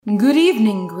Good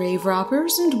evening, grave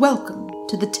robbers, and welcome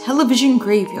to the Television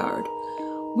Graveyard.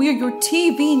 We are your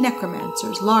TV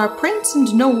necromancers, Lara Prince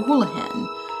and Noah Houlihan,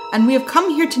 and we have come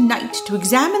here tonight to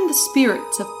examine the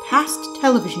spirits of past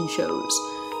television shows,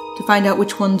 to find out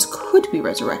which ones could be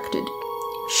resurrected,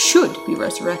 should be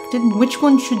resurrected, and which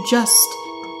ones should just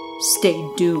stay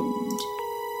doomed.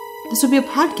 This will be a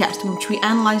podcast in which we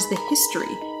analyze the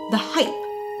history, the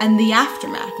hype, and the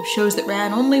aftermath of shows that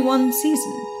ran only one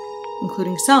season,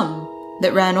 including some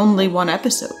that ran only one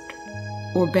episode,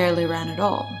 or barely ran at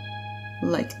all,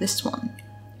 like this one.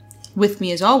 With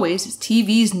me, as always, is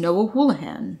TV's Noah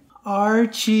Houlihan.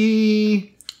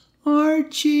 Archie! We're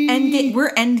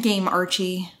Endgame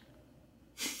Archie.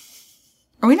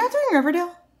 Are we not doing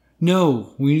Riverdale?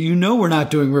 No, we're not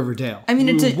doing Riverdale. I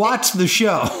mean, watch the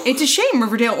show. It's a shame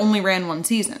Riverdale only ran one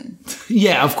season.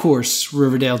 Yeah, of course,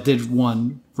 Riverdale did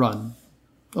one run.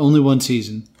 Only one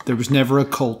season. There was never a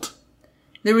cult.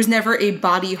 There was never a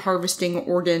body harvesting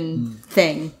organ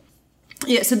thing.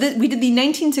 Yeah, so we did the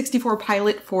 1964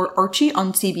 pilot for Archie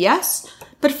on CBS.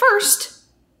 But first,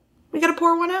 we gotta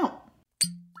pour one out.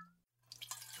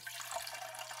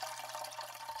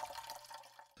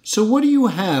 So what do you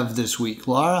have this week,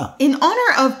 Lara? In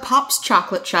honor of Pop's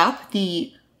Chocolate Shop,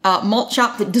 the malt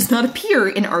shop that does not appear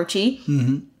in Archie,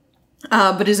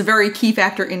 but is a very key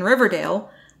factor in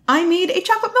Riverdale, I made a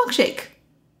chocolate milkshake.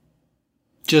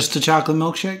 Just a chocolate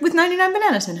milkshake? With 99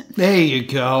 bananas in it. There you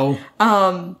go.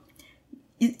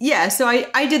 Yeah, so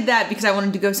I did that because I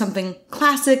wanted to go something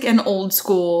classic and old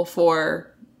school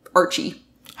for Archie.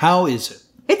 How is it?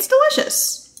 It's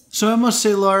delicious. So I must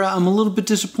say, Lara, I'm a little bit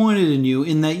disappointed in you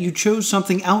in that you chose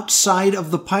something outside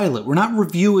of the pilot. We're not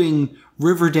reviewing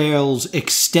Riverdale's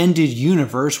extended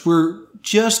universe. We're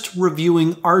just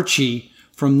reviewing Archie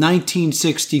from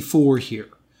 1964 here.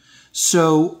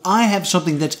 So I have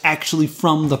something that's actually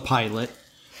from the pilot,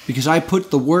 because I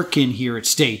put the work in here at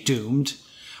Stay Doomed.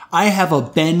 I have a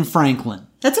Ben Franklin.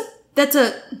 That's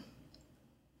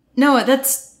not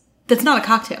a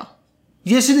cocktail.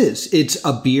 Yes, it is. It's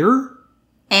a beer.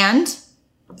 And?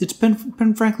 It's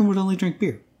Ben Franklin would only drink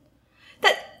beer.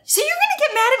 So you're gonna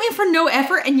get mad at me for no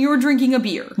effort and you're drinking a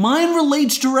beer? Mine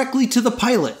relates directly to the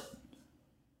pilot.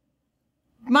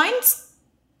 Mine's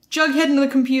Jughead in the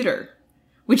computer.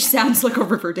 Which sounds like a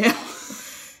Riverdale.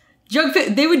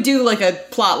 They would do like a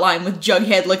plot line with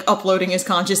Jughead like uploading his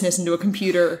consciousness into a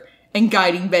computer and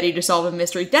guiding Betty to solve a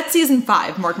mystery. That's season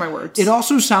 5, mark my words. It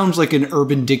also sounds like an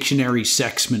Urban Dictionary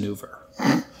sex maneuver.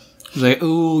 It's like,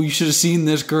 oh, you should have seen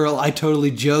this girl. I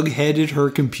totally Jugheaded her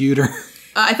computer.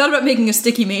 I thought about making a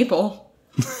sticky maple.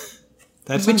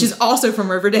 Which is also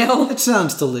from Riverdale. That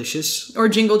sounds delicious. Or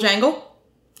Jingle Jangle.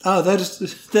 Oh,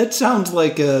 that sounds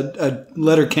like a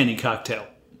Letterkenny cocktail.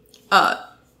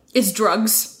 It's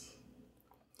drugs.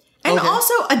 And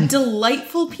also a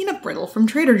delightful peanut brittle from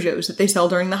Trader Joe's that they sell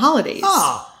during the holidays.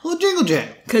 Ah, well, Jingle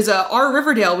Jangle. Because our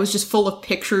Riverdale was just full of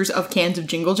pictures of cans of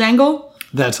Jingle Jangle.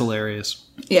 That's hilarious.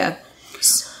 Yeah.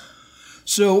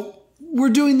 So, we're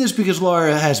doing this because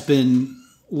Lara has been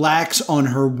lax on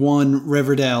her one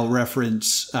Riverdale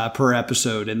reference per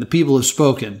episode, and the people have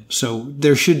spoken, so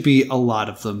there should be a lot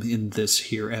of them in this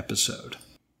here episode.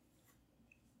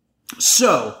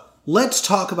 So, let's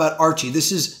talk about Archie.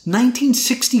 This is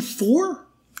 1964?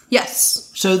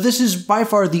 Yes. So this is by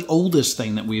far the oldest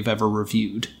thing that we've ever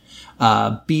reviewed,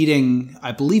 beating,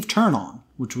 I believe, Turn On,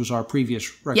 which was our previous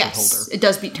record holder. Yes, it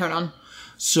does beat Turn On.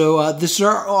 So this is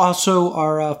also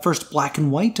our first black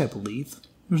and white, I believe.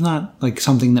 It was not like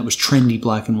something that was trendy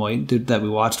black and white that we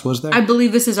watched, was there? I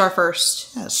believe this is our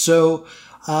first. Yeah, so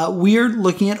we're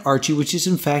looking at Archie, which is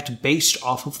in fact based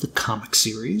off of the comic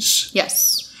series.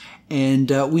 Yes.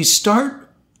 And we start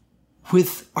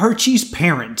with Archie's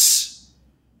parents.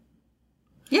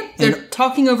 Yep, they're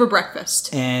talking over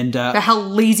breakfast. And about how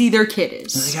lazy their kid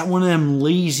is. They got one of them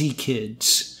lazy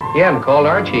kids. You haven't called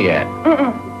Archie yet.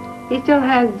 He still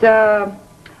has,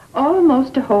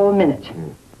 almost a whole minute.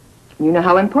 You know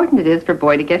how important it is for a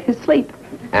boy to get his sleep.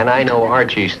 And I know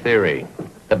Archie's theory.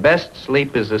 The best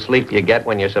sleep is the sleep you get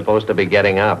when you're supposed to be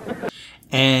getting up.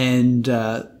 And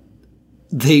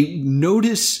they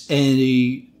notice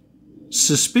a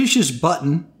suspicious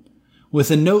button with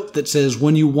a note that says,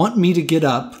 when you want me to get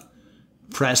up,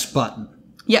 press button.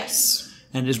 Yes.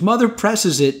 And his mother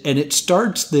presses it, and it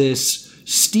starts this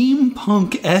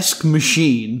steampunk-esque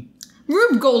machine.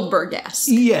 Rube Goldberg-esque.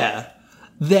 Yeah.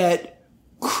 That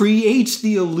creates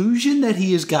the illusion that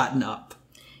he has gotten up.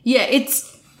 Yeah,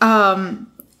 it's a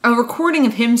recording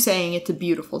of him saying it's a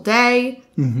beautiful day.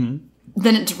 Mm-hmm.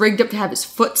 Then it's rigged up to have his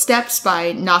footsteps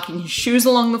by knocking his shoes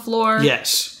along the floor.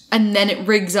 Yes. And then it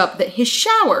rigs up that his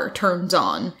shower turns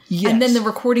on. Yes. And then the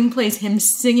recording plays him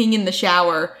singing in the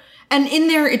shower. And in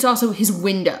there, it's also his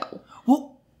window.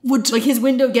 Well, what's... Like, his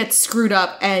window gets screwed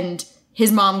up, and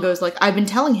his mom goes like, I've been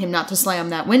telling him not to slam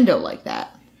that window like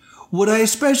that. What I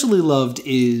especially loved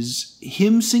is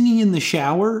him singing in the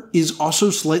shower is also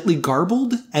slightly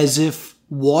garbled, as if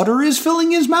water is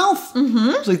filling his mouth. Mm-hmm.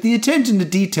 It's like the attention to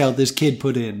detail this kid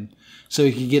put in so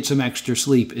he could get some extra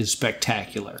sleep is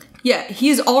spectacular. Yeah, he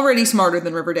is already smarter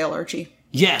than Riverdale Archie.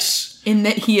 Yes. In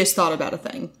that he has thought about a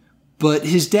thing. But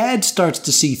his dad starts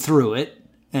to see through it,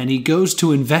 and he goes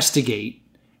to investigate,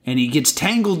 and he gets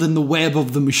tangled in the web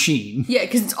of the machine. Yeah,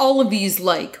 because it's all of these,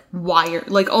 like, wire,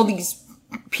 like, all these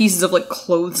pieces of, like,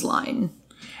 clothesline.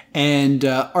 And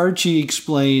Archie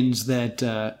explains that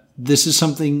this is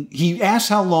something... He asks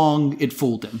how long it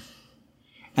fooled him.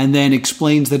 And then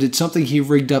explains that it's something he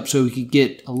rigged up so he could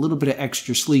get a little bit of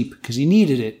extra sleep because he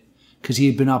needed it because he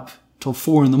had been up till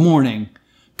 4 a.m.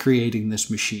 creating this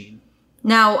machine.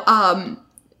 Now,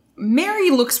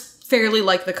 Mary looks fairly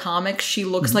like the comics. She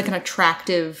looks like an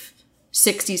attractive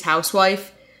 60s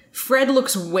housewife. Fred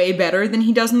looks way better than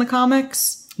he does in the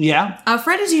comics. Yeah.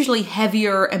 Fred is usually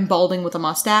heavier and balding with a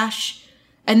mustache.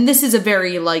 And this is a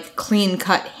very, like,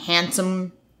 clean-cut,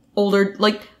 handsome, older,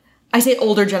 like... I say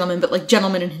older gentleman, but like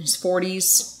gentleman in his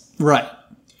 40s. Right.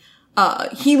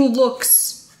 He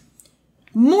looks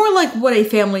more like what a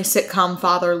family sitcom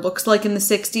father looks like in the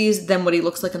 60s than what he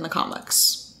looks like in the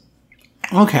comics.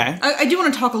 Okay. I do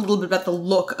want to talk a little bit about the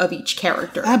look of each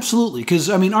character. Absolutely, because,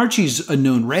 I mean, Archie's a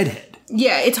known redhead.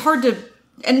 Yeah, it's hard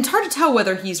to tell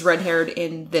whether he's red-haired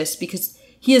in this, because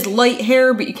he has light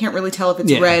hair, but you can't really tell if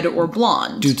it's red or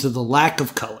blonde. Due to the lack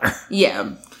of color.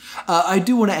 Yeah. I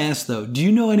do want to ask, though, do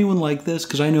you know anyone like this?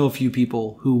 Because I know a few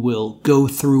people who will go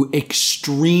through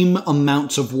extreme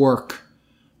amounts of work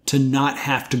to not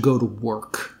have to go to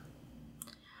work.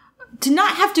 To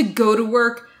not have to go to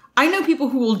work, I know people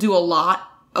who will do a lot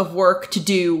of work to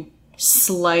do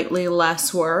slightly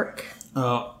less work.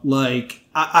 Like,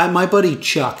 my buddy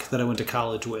Chuck that I went to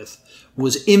college with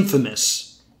was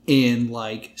infamous in,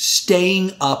 like,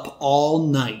 staying up all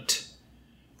night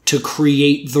to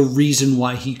create the reason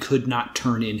why he could not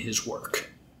turn in his work.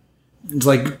 It's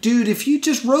like, dude, if you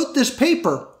just wrote this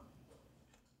paper,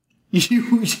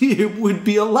 it would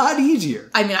be a lot easier.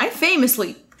 I mean, I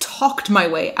famously talked my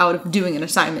way out of doing an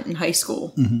assignment in high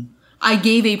school. Mm-hmm. I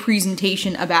gave a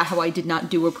presentation about how I did not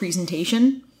do a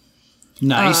presentation.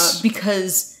 Nice.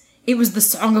 Because it was the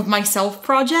Song of Myself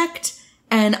project,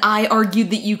 and I argued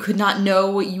that you could not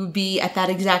know what you would be at that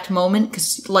exact moment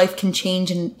because life can change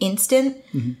in an instant.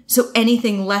 Mm-hmm. So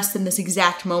anything less than this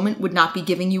exact moment would not be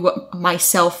giving you what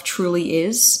myself truly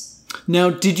is. Now,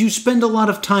 did you spend a lot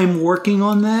of time working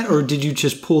on that, or did you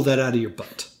just pull that out of your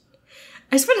butt?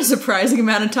 I spent a surprising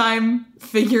amount of time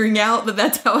figuring out that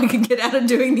that's how I could get out of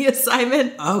doing the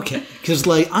assignment. Okay, because,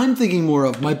 like, I'm thinking more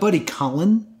of my buddy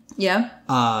Colin. Yeah.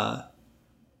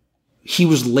 He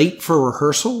was late for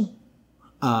rehearsal.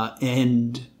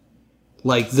 And,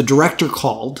 like, the director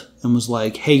called and was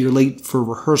like, hey, you're late for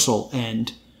rehearsal.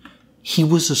 And he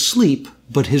was asleep,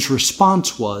 but his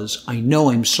response was, I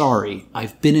know, I'm sorry.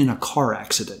 I've been in a car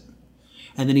accident.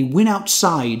 And then he went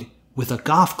outside with a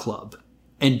golf club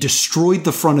and destroyed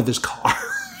the front of his car.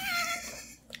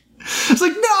 It's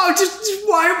like, no, just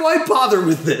why bother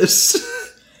with this?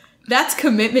 That's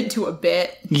commitment to a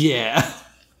bit. Yeah.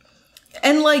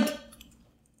 And, like,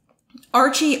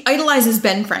 Archie idolizes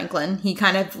Ben Franklin. He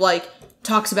kind of, like,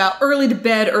 talks about early to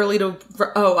bed,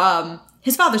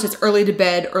 his father says early to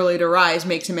bed, early to rise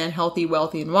makes a man healthy,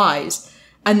 wealthy, and wise.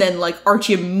 And then, like,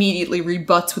 Archie immediately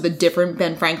rebuts with a different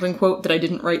Ben Franklin quote that I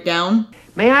didn't write down.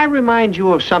 May I remind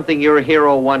you of something your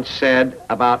hero once said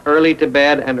about early to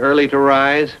bed and early to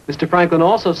rise? Mr. Franklin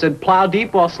also said plow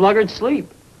deep while sluggards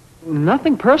sleep.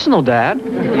 Nothing personal, Dad.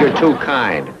 You're too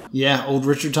kind. Yeah, old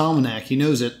Richard's Almanac. He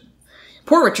knows it.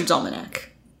 Poor Richard's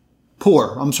Almanac.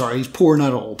 Poor. I'm sorry. He's poor,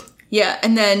 not old. Yeah,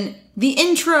 and then the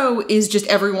intro is just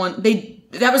everyone...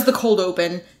 That was the cold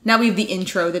open. Now we have the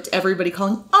intro that's everybody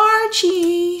calling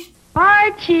Archie.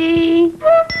 Archie.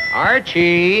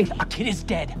 Archie. A kid is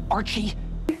dead. Archie.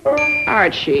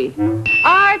 Archie.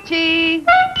 Archie.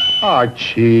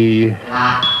 Archie.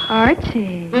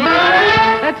 Archie.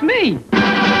 That's me.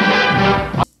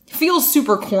 Feels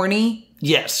super corny,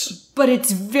 Yes. but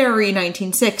it's very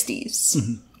 1960s.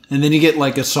 Mm-hmm. And then you get,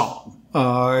 like, a song.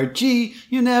 Archie,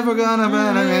 you're never gonna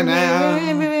better now.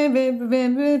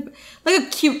 Like a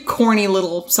cute, corny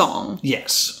little song.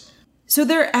 Yes. So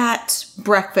they're at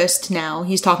breakfast now.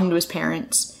 He's talking to his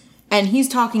parents. And he's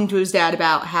talking to his dad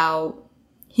about how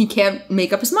he can't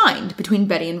make up his mind between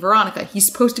Betty and Veronica. He's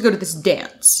supposed to go to this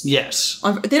dance. Yes.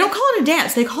 They don't call it a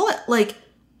dance. They call it, like,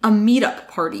 a meetup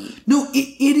party. No,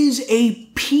 it is a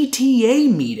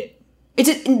PTA meeting.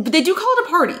 But they do call it a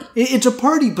party. It's a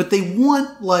party, but they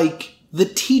want, like, the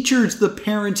teachers, the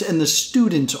parents, and the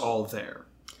students all there.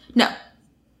 No.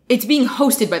 It's being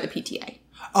hosted by the PTA.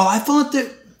 Oh, I thought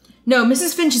that... No,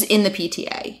 Mrs. Finch is in the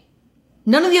PTA.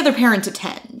 None of the other parents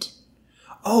attend.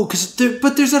 Oh,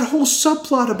 but there's that whole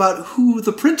subplot about who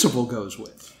the principal goes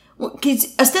with. Well,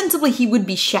 'cause ostensibly he would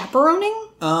be chaperoning.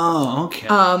 Oh, okay.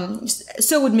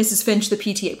 So would Mrs. Finch, the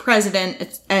PTA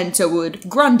president, and so would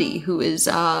Grundy, who is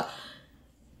a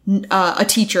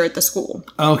teacher at the school.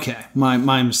 Okay, my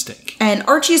mistake. And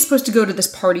Archie is supposed to go to this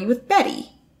party with Betty.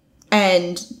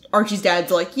 And Archie's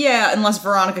dad's like, yeah, unless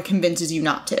Veronica convinces you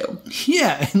not to.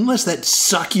 Yeah, unless that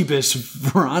succubus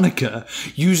Veronica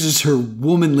uses her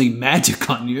womanly magic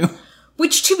on you.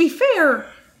 Which, to be fair,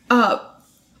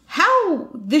 how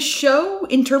this show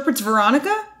interprets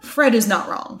Veronica, Fred is not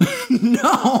wrong.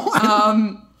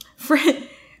 No.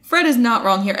 Fred is not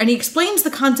wrong here, and he explains the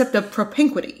concept of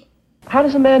propinquity. How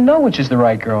does a man know which is the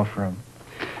right girl for him?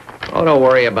 Oh, don't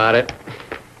worry about it.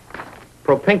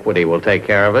 Propinquity will take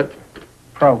care of it.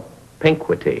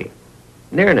 Propinquity.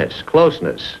 Nearness,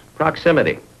 closeness,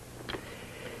 proximity.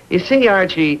 You see,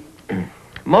 Archie,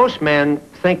 most men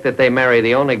think that they marry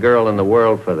the only girl in the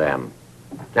world for them.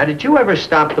 Now, did you ever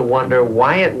stop to wonder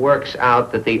why it works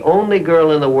out that the only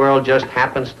girl in the world just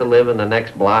happens to live in the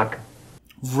next block?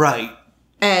 Right.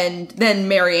 And then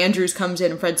Mary Andrews comes in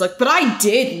and Fred's like, but I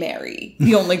did marry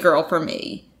the only girl for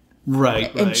me.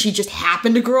 Right. And she just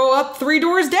happened to grow up 3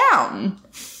 doors down.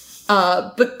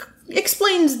 But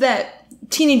explains that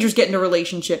teenagers get into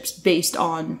relationships based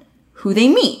on who they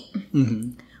meet.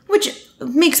 Mm-hmm. Which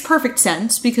makes perfect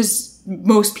sense because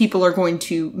most people are going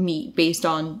to meet based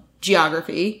on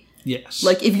geography. Yes.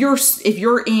 Like if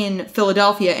you're in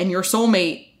Philadelphia and your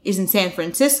soulmate is in San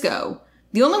Francisco,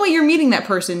 the only way you're meeting that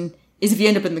person is if you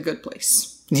end up in the good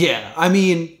place. Yeah. I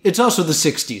mean, it's also the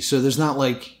 60s, so there's not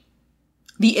like...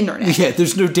 The internet. Yeah,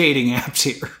 there's no dating apps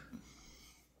here.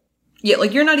 Yeah,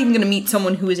 like you're not even going to meet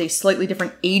someone who is a slightly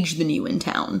different age than you in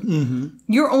town. Mm-hmm.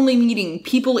 You're only meeting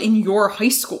people in your high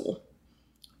school.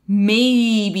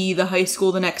 Maybe the high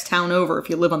school the next town over if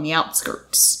you live on the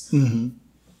outskirts. Mm-hmm.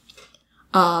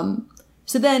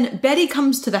 So then Betty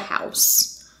comes to the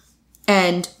house,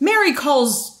 and Mary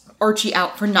calls Archie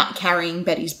out for not carrying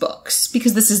Betty's books,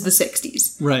 because this is the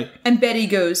 60s. Right. And Betty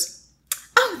goes,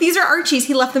 oh, these are Archie's.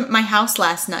 He left them at my house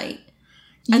last night.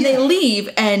 And they leave,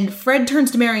 and Fred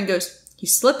turns to Mary and goes,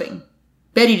 he's slipping.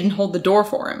 Betty didn't hold the door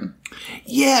for him.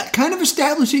 Yeah, kind of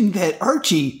establishing that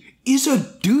Archie is a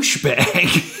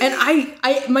douchebag.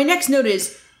 And my next note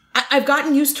is, I've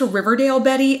gotten used to Riverdale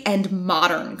Betty and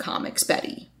modern comics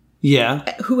Betty.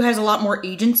 Yeah. Who has a lot more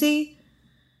agency.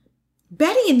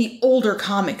 Betty in the older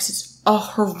comics is a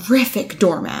horrific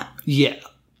doormat. Yeah.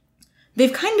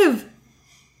 They've kind of,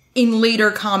 in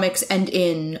later comics and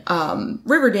in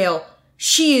Riverdale,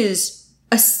 she is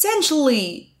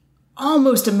essentially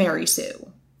almost a Mary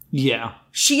Sue. Yeah.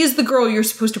 She is the girl you're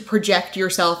supposed to project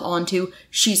yourself onto.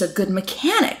 She's a good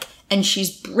mechanic, and she's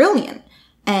brilliant,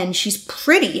 and she's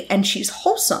pretty, and she's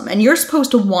wholesome, and you're supposed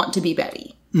to want to be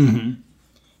Betty. Mm-hmm.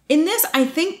 In this, I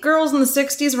think girls in the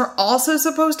 60s were also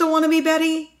supposed to want to be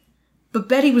Betty, but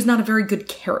Betty was not a very good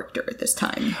character at this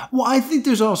time. Well, I think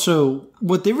there's also,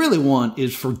 what they really want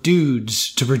is for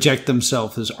dudes to project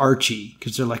themselves as Archie,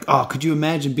 because they're like, oh, could you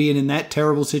imagine being in that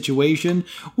terrible situation?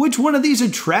 Which one of these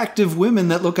attractive women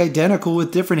that look identical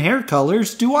with different hair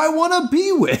colors do I want to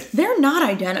be with? They're not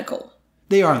identical.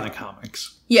 They are in the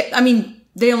comics. Yeah, I mean,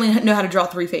 they only know how to draw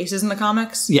 3 faces in the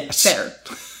comics. Yes. Fair.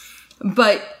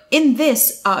 But in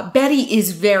this, Betty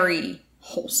is very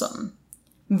wholesome.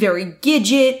 Very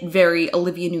Gidget, very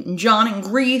Olivia Newton-John in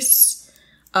Grease.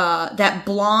 That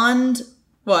blonde,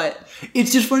 what?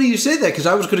 It's just funny you say that, because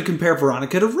I was going to compare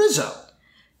Veronica to Rizzo.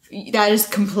 That is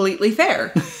completely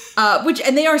fair.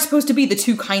 And they are supposed to be the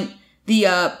two they're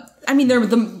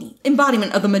the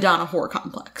embodiment of the Madonna horror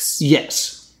complex.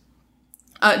 Yes.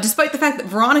 Despite the fact that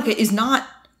Veronica is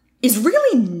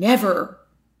really never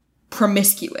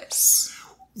promiscuous.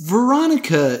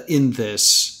 Veronica in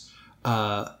this,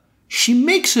 she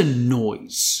makes a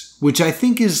noise, which I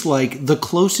think is like the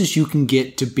closest you can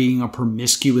get to being a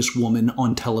promiscuous woman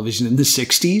on television in the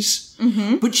 60s.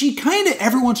 Mm-hmm. But she kind of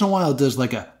every once in a while does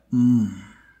like a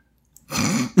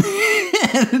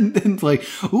and like,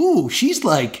 ooh, she's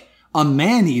like a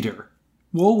man-eater.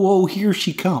 Whoa, whoa, here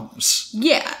she comes.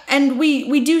 Yeah, and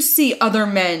we do see other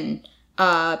men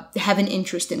have an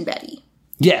interest in Betty.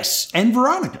 Yes, and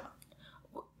Veronica.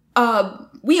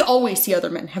 we always see other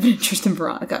men have an interest in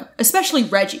Veronica, especially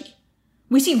Reggie.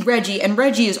 We see Reggie, and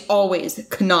Reggie is always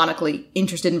canonically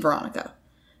interested in Veronica.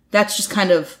 That's just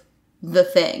kind of the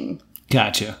thing.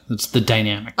 Gotcha. That's the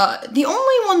dynamic. The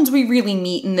only ones we really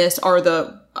meet in this are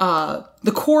the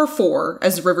core four,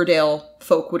 as Riverdale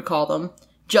folk would call them.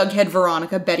 Jughead,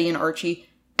 Veronica, Betty and Archie,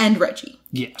 and Reggie.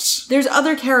 Yes. There's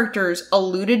other characters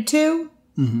alluded to.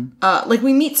 Mm-hmm. Like,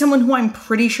 we meet someone who I'm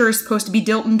pretty sure is supposed to be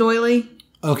Dilton Doily.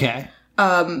 Okay.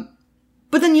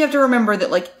 But then you have to remember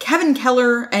that, like, Kevin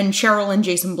Keller and Cheryl and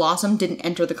Jason Blossom didn't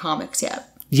enter the comics yet.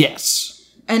 Yes.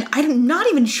 And I'm not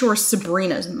even sure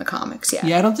Sabrina's in the comics yet.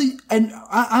 Yeah, I don't think... And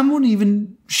I'm not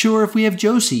even sure if we have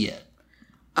Josie yet.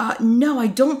 No, I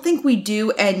don't think we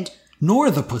do, and...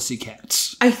 Nor the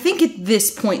Pussycats. I think at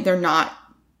this point they're not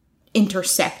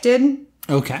intersected.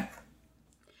 Okay.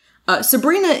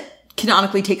 Sabrina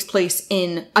canonically takes place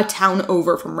in a town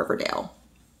over from Riverdale.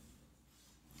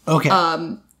 Okay.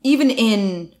 Even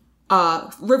in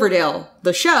Riverdale,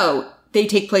 the show, they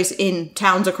take place in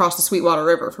towns across the Sweetwater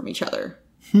River from each other.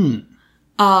 But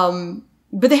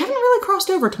they haven't really crossed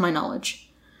over, to my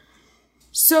knowledge.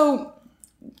 So,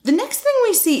 the next thing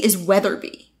we see is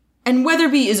Weatherby. And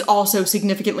Weatherby is also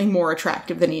significantly more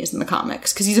attractive than he is in the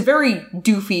comics, because he's a very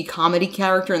doofy comedy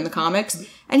character in the comics.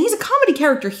 And he's a comedy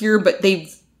character here, but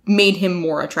they've made him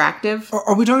more attractive.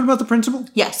 Are we talking about the principal?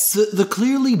 Yes. The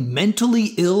clearly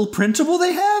mentally ill principal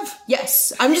they have?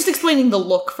 Yes. I'm just explaining the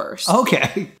look first.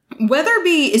 Okay.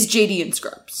 Weatherby is JD in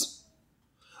Scrubs.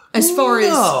 As far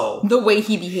as the way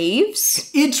he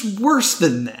behaves. It's worse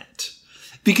than that.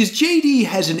 Because JD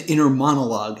has an inner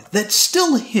monologue that's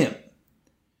still him.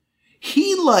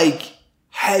 He,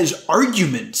 has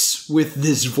arguments with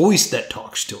this voice that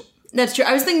talks to him. That's true.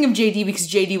 I was thinking of JD because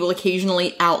JD will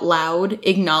occasionally out loud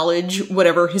acknowledge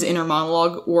whatever his inner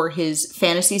monologue or his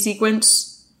fantasy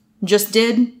sequence just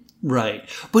did. Right.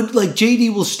 But,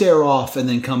 JD will stare off and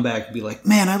then come back and be like,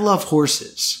 man, I love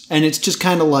horses. And it's just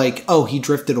kind of like, oh, he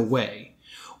drifted away.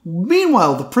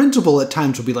 Meanwhile, the principal at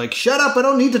times will be like, shut up, I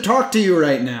don't need to talk to you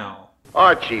right now.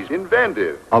 Archie's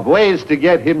inventive. Of ways to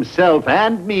get himself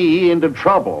and me into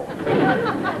trouble.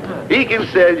 He can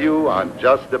sell you on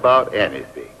just about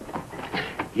anything.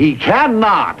 He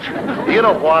cannot. Do you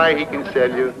know why he can sell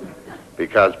you?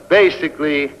 Because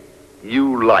basically,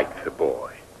 you like the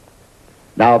boy.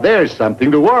 Now there's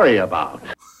something to worry about.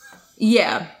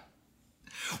 Yeah.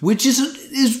 Which is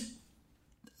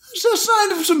a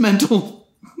sign of some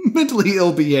mentally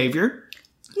ill behavior.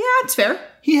 Yeah, it's fair.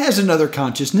 He has another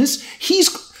consciousness. He's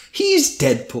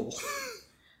Deadpool.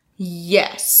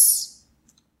 Yes.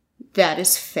 That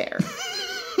is fair.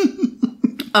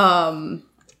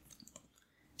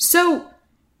 So,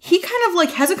 he kind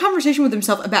of, has a conversation with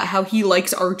himself about how he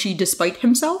likes Archie despite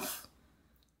himself.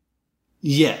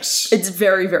 Yes. It's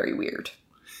very, very weird.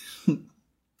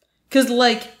 Because,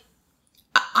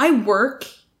 I work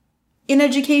in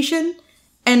education,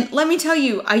 and let me tell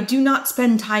you, I do not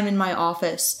spend time in my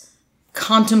office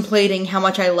contemplating how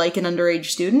much I like an underage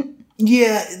student.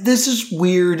 Yeah, this is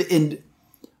weird, and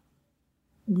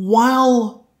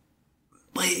while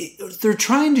they're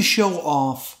trying to show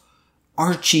off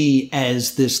Archie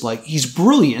as this, he's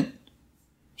brilliant,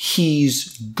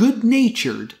 he's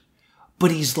good-natured,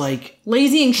 but he's,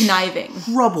 lazy and conniving.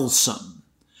 Troublesome.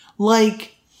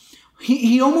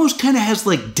 He almost kind of has,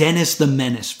 Dennis the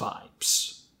Menace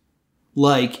vibes.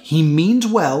 He means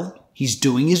well, he's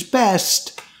doing his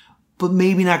best, but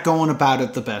maybe not going about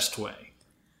it the best way.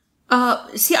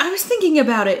 See, I was thinking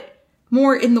about it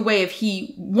more in the way of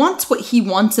he wants what he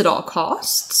wants at all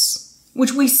costs,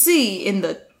 which we see in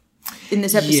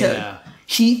this episode. Yeah.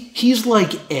 He's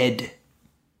like Ed.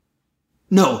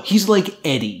 No, he's like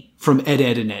Eddie from Ed,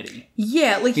 Edd and Eddy.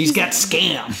 Yeah, he's got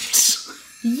scams.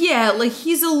 Yeah,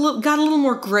 he's got a little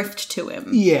more grift to him.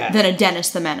 Yeah. Than a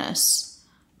Dennis the Menace.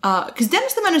 Because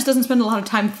Dennis the Menace doesn't spend a lot of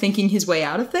time thinking his way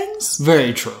out of things.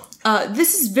 Very true.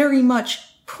 This is very much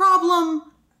problem.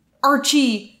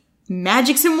 Archie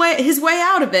magics his way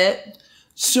out of it.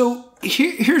 So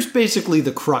here's basically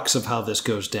the crux of how this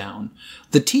goes down.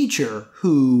 The teacher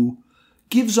who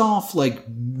gives off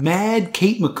mad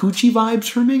Kate Micucci vibes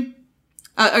for me.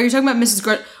 Are you talking about Mrs.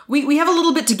 Grunt? We have a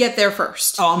little bit to get there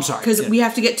first. Oh, I'm sorry. Because we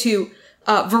have to get to...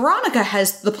 Veronica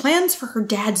has the plans for her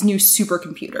dad's new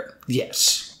supercomputer.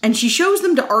 Yes. And she shows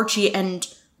them to Archie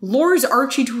and lures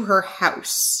Archie to her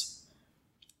house.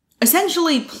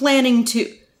 Essentially planning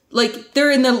to... they're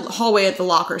in the hallway at the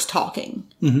lockers talking.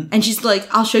 Mm-hmm. And she's like,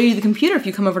 I'll show you the computer if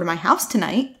you come over to my house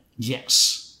tonight.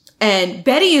 Yes. And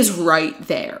Betty is right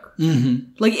there.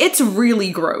 Mm-hmm. It's really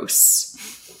gross.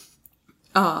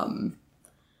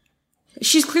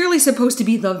 She's clearly supposed to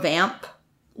be the vamp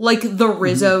like the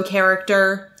Rizzo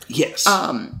character. Yes.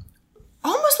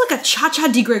 Almost like a Cha-Cha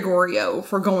Di Gregorio,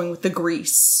 for going with the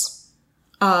Grease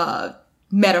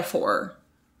metaphor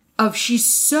of she's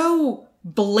so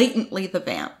blatantly the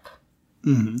vamp.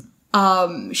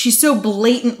 She's so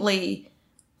blatantly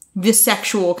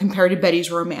bisexual compared to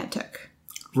Betty's romantic.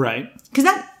 Right. Because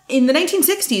in the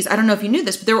 1960s, I don't know if you knew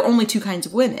this, but there were only two kinds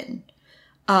of women.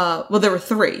 Well, there were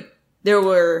three. There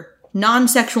were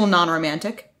non-sexual,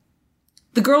 non-romantic,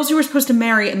 the girls you were supposed to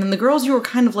marry, and then the girls you were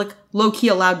kind of like low-key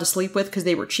allowed to sleep with because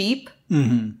they were cheap.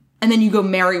 And then you go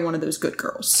marry one of those good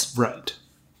girls. Right.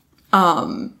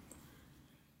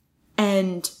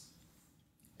 And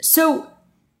so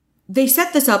they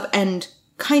set this up, and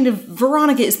kind of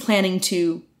Veronica is planning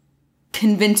to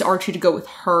convince Archie to go with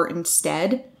her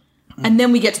instead. And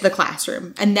then we get to the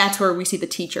classroom, and that's where we see the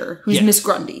teacher, who's Miss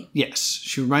Grundy. Yes.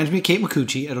 She reminds me of Kate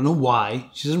Micucci. I don't know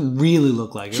why. She doesn't really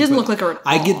look like her. She doesn't look like her at all.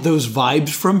 I get those vibes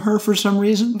from her for some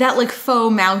reason. That, like,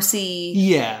 faux mousy...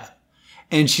 Yeah.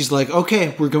 And she's like,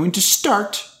 okay, we're going to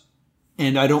start,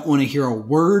 and I don't want to hear a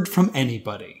word from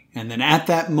anybody. And then at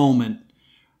that moment,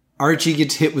 Archie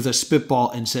gets hit with a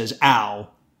spitball and says, ow,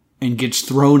 and gets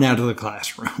thrown out of the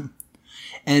classroom.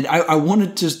 And I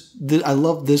wanted to... I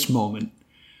love this moment.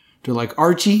 They're like,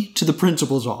 Archie, to the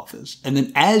principal's office. And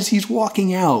then as he's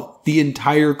walking out, the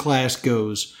entire class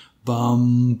goes,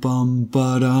 bum, bum,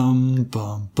 ba-dum,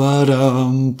 bum,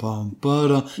 ba-dum.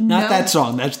 Not that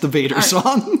song. That's the Vader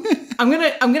song. I'm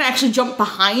gonna actually jump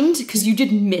behind, because you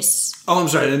did miss I'm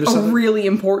sorry. I missed a something. really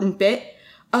important bit.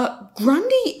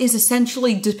 Grundy is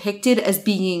essentially depicted as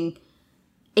being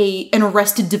an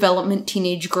Arrested Development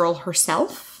teenage girl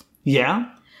herself. Yeah?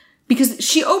 Because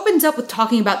she opens up with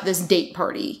talking about this date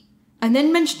party, and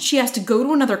then mentions she has to go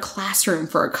to another classroom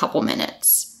for a couple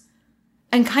minutes.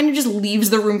 And kind of just leaves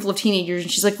the room full of teenagers,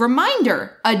 and she's like,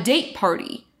 reminder, a date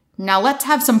party. Now let's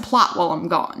have some plot while I'm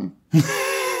gone.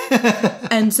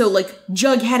 And so, like,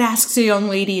 Jughead asks a young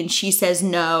lady, and she says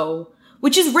no.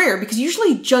 Which is rare, because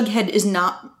usually Jughead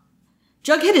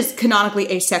is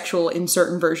canonically asexual in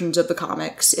certain versions of the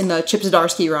comics, in the Chip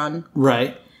Zdarsky run.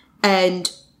 Right.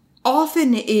 And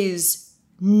often is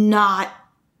not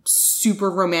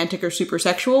super romantic or super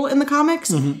sexual in the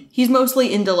comics. He's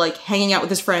mostly into, like, hanging out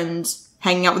with his friends,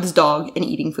 hanging out with his dog, and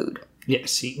eating food.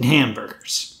 Yes, eating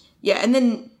hamburgers. Yeah, and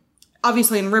then,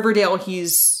 obviously, in Riverdale,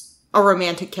 he's a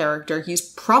romantic character. He's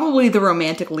probably the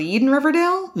romantic lead in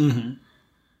Riverdale.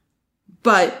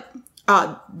 But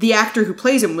the actor who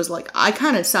plays him was like, I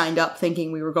kind of signed up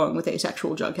thinking we were going with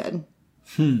asexual Jughead.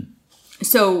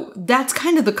 So that's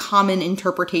kind of the common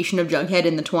interpretation of Jughead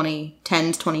in the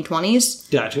 2010s, 2020s.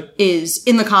 Gotcha. Is,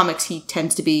 in the comics, he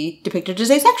tends to be depicted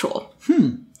as asexual.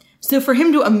 So for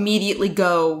him to immediately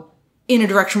go in a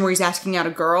direction where he's asking out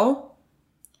a girl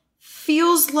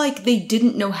feels like they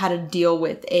didn't know how to deal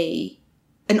with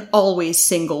an always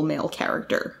single male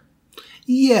character.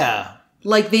 Yeah.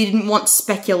 Like, they didn't want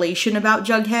speculation about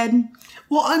Jughead.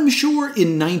 Well, I'm sure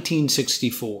in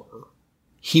 1964,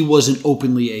 he wasn't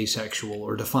openly asexual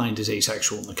or defined as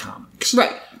asexual in the comics.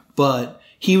 Right. But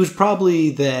he was probably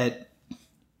that,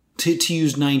 to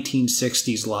use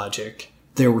 1960s logic,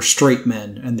 there were straight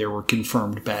men and there were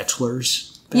confirmed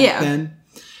bachelors back then.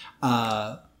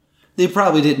 They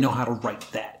probably didn't know how to write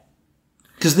that.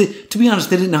 Because, to be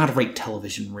honest, they didn't know how to write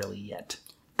television really yet.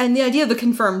 And the idea of the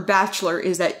confirmed bachelor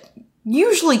is that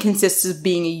usually consists of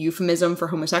being a euphemism for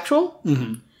homosexual.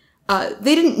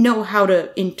 They didn't know how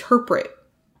to interpret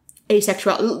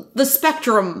asexuality. The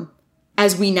spectrum,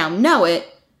 as we now know it,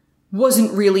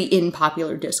 wasn't really in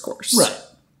popular discourse.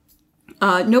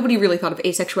 Right. Nobody really thought of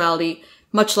asexuality,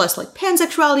 much less like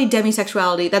pansexuality,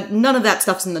 demisexuality. None of that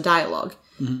stuff's in the dialogue.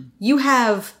 You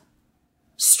have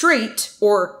straight,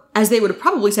 or as they would have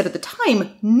probably said at the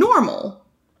time, normal,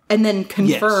 and then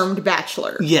confirmed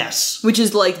bachelor. Yes. Which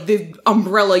is like the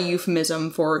umbrella euphemism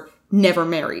for never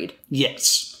married.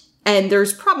 Yes. And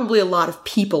there's probably a lot of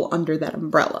people under that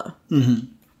umbrella.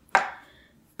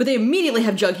 But they immediately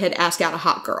have Jughead ask out a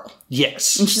hot girl.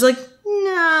 Yes. And she's like,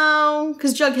 no,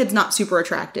 because Jughead's not super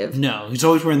attractive. No, he's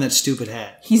always wearing that stupid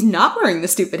hat. He's not wearing the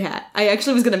stupid hat. I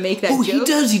actually was going to make that joke. Oh, he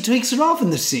does. He takes it off in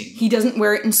the scene. He doesn't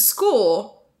wear it in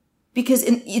school because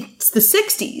it's the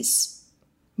 60s.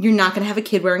 You're not going to have a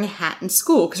kid wearing a hat in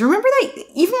school. Because remember that,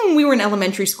 even when we were in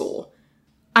elementary school,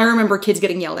 I remember kids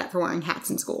getting yelled at for wearing hats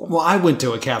in school. Well, I went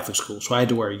to a Catholic school, so I had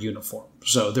to wear a uniform.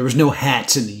 So there was no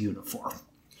hats in the uniform.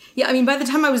 Yeah, I mean, by the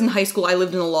time I was in high school, I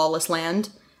lived in a lawless land.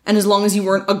 And as long as you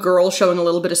weren't a girl showing a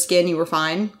little bit of skin, you were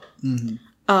fine.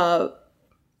 So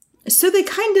they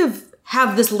kind of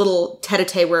have this little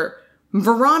tete-a-tete where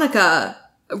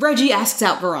Reggie asks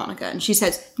out Veronica, and she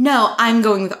says, no, I'm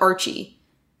going with Archie.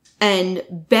 And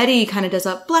Betty kind of does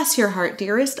a, bless your heart,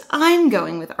 dearest, I'm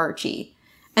going with Archie.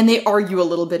 And they argue a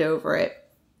little bit over it.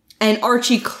 And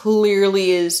Archie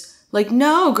clearly is like,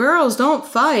 no, girls, don't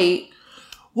fight.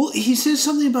 Well, he says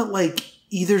something about, like,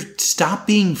 either stop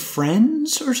being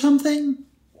friends or something?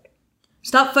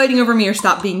 Stop fighting over me or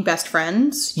stop being best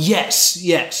friends?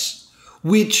 Yes.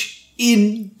 Which,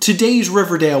 in today's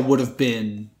Riverdale, would have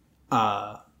been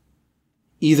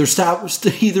either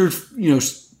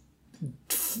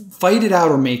fight it out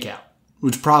or make out,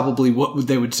 which is probably what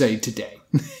they would say today.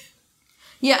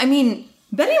 Yeah, I mean,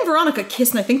 Betty and Veronica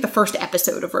kiss in, I think, the first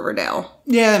episode of Riverdale.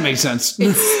 Yeah, that makes sense.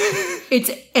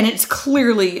 It's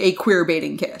clearly a queer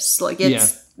baiting kiss. Like,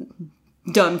 it's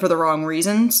done for the wrong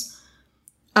reasons.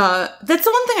 That's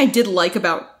the one thing I did like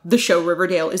about the show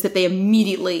Riverdale, is that they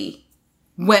immediately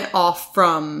went off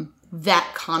from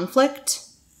that conflict.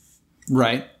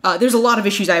 Right. There's a lot of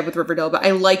issues I have with Riverdale, but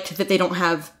I liked that they don't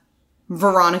have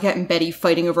Veronica and Betty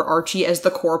fighting over Archie as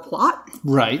the core plot.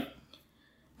 Right.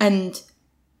 And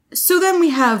so then we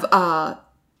have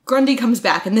Grundy comes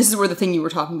back, and this is where the thing you were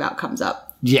talking about comes up.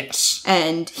 Yes.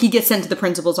 And he gets sent to the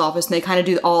principal's office, and they kind of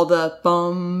do all the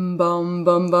bum, bum,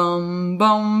 bum, bum,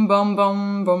 bum, bum,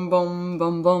 bum, bum, bum,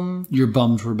 bum, bum. Your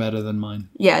bums were better than mine.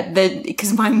 Yeah,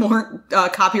 because mine weren't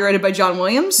copyrighted by John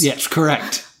Williams. Yes,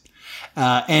 correct.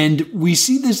 And we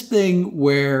see this thing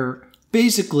where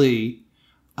basically,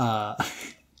 this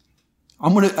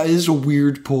is a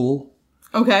weird pull.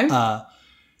 Okay.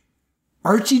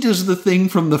 Archie does the thing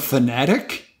from The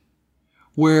Fanatic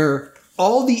where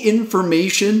all the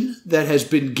information that has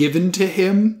been given to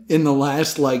him in the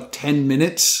last, 10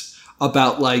 minutes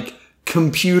about,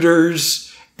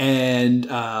 computers and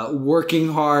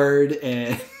working hard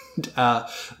and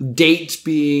dates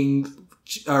being,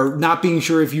 or not being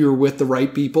sure if you were with the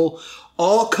right people,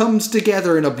 all comes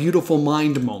together in a beautiful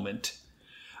mind moment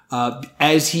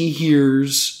as he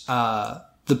hears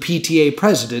the PTA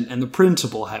president and the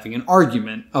principal having an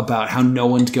argument about how no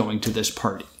one's going to this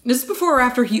party. This is before or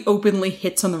after he openly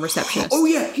hits on the receptionist? Oh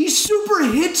yeah, he super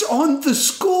hits on the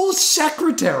school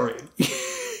secretary.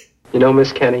 You know,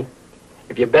 Miss Kenny,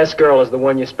 if your best girl is the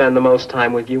one you spend the most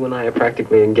time with, you and I are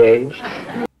practically engaged.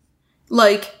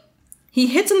 He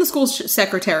hits on the school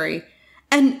secretary,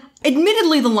 and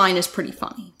admittedly the line is pretty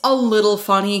funny. A little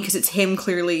funny, because it's him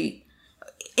clearly...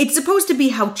 It's supposed to be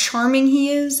how charming he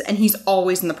is, and he's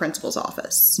always in the principal's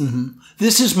office. Mm-hmm.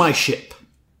 This is my ship.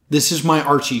 This is my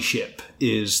Archie ship,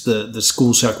 is the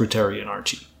school secretary and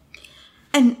Archie.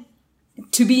 And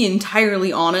to be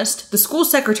entirely honest, the school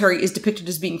secretary is depicted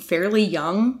as being fairly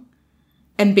young,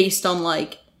 and based on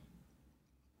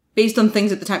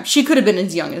things at the time. She could have been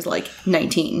as young as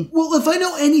 19. Well, if I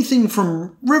know anything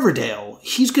from Riverdale,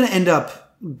 he's going to end up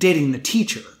dating the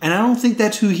teacher. And I don't think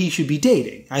that's who he should be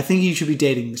dating. I think he should be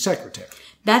dating the secretary.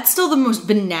 That's still the most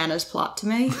bananas plot to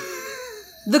me.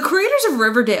 The creators of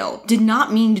Riverdale did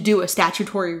not mean to do a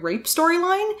statutory rape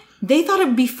storyline. They thought it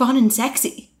would be fun and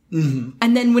sexy. Mm-hmm.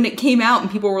 And then when it came out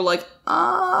and people were like,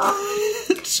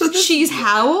 she's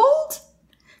how old?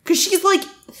 Because she's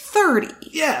 30.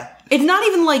 Yeah. It's not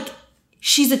even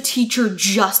she's a teacher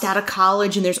just out of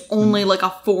college and there's only a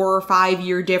 4 or 5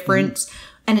 year difference. Mm-hmm.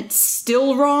 And it's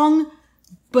still wrong,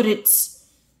 but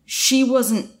she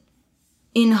wasn't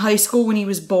in high school when he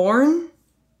was born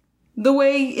the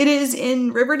way it is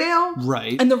in Riverdale.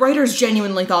 Right. And the writers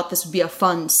genuinely thought this would be a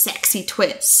fun, sexy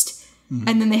twist. Mm-hmm.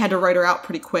 And then they had to write her out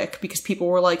pretty quick because people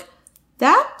were like,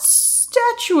 that's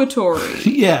statutory.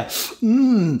 Yeah.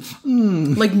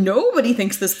 Nobody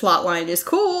thinks this plot line is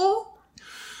cool.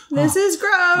 This is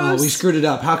gross. Oh, we screwed it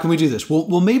up. How can we do this?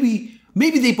 Well, maybe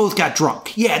they both got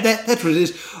drunk. Yeah, that's what it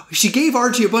is. She gave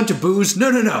Archie a bunch of booze.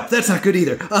 No, that's not good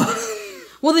either.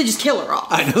 Well, they just kill her off.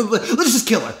 I know. Let's just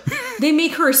kill her. They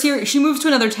make her she moves to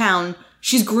another town.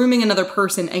 She's grooming another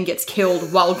person and gets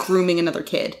killed while grooming another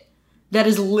kid. That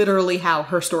is literally how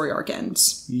her story arc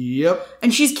ends. Yep.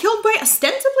 And she's killed by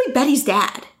ostensibly Betty's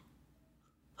dad.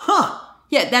 Huh.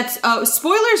 Yeah, that's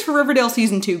spoilers for Riverdale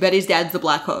Season 2. Betty's dad's the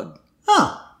Black Hood.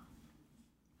 Huh.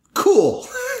 Cool.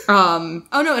 Oh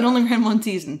no, it only ran 1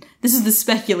 season. This is the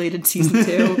speculated Season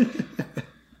 2.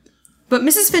 But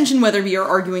Mrs. Finch and Weatherby are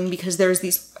arguing because there's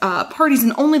these parties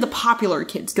and only the popular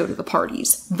kids go to the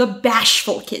parties. The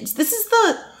bashful kids. This is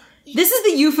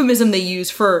the euphemism they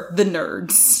use for the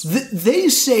nerds. They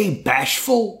say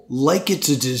bashful like it's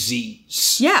a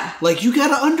disease. Yeah. You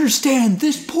gotta understand,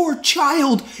 this poor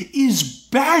child is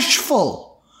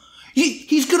bashful.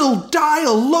 He's gonna die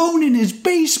alone in his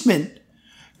basement.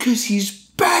 Because he's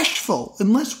bashful,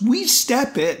 unless we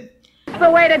step in. That's the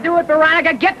way to do it,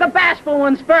 Veronica. Get the bashful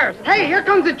ones first. Hey, here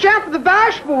comes the champ for the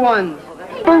bashful ones.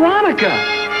 Veronica!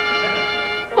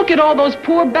 Look at all those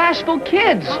poor bashful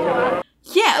kids.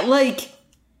 Yeah, like,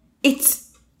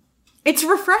 it's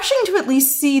refreshing to at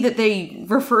least see that they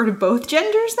refer to both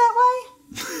genders that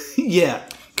way. Yeah.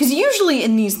 Because usually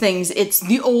in these things, it's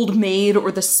the old maid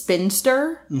or the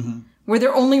spinster, where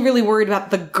they're only really worried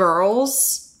about the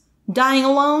girls dying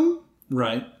alone.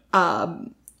 Right.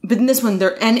 But in this one,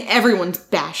 and everyone's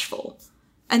bashful.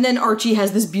 And then Archie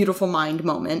has this beautiful mind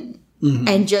moment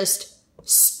and just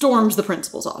storms the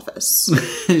principal's office.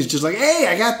 He's just like, hey,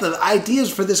 I got the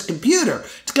ideas for this computer.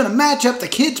 It's going to match up the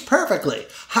kids perfectly.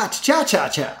 Hot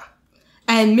cha-cha-cha.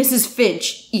 And Mrs.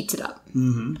 Finch eats it up.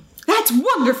 That's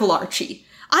wonderful, Archie.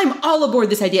 I'm all aboard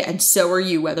this idea, and so are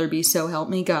you, Weatherby, so help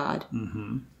me God.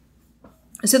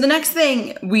 So the next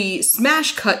thing we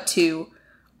smash cut to,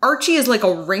 Archie is like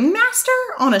a ringmaster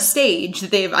on a stage that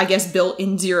they've, I guess, built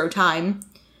in 0 time.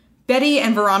 Betty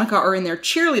and Veronica are in their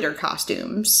cheerleader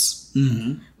costumes,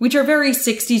 which are very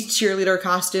 60s cheerleader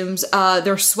costumes.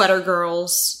 They're sweater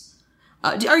girls.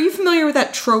 Are you familiar with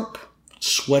that trope?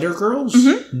 Sweater girls?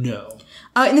 No.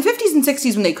 In the 50s and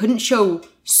 60s, when they couldn't show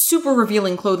super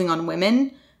revealing clothing on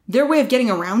women, their way of getting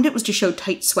around it was to show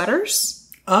tight sweaters.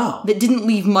 Oh. That didn't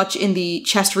leave much in the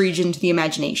chest region to the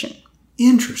imagination.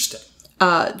 Interesting.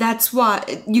 That's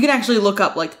why you can actually look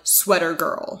up, like, sweater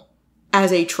girl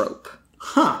as a trope.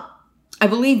 Huh. I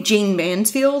believe Jane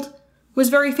Mansfield was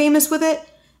very famous with it,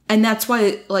 and that's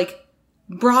why, like,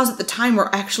 bras at the time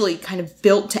were actually kind of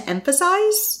built to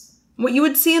emphasize what you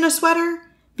would see in a sweater,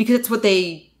 because it's what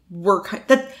they were,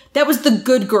 that was the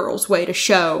good girl's way to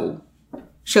show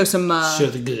some, show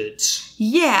the goods.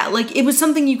 Yeah, like, it was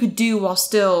something you could do while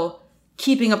still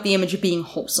keeping up the image of being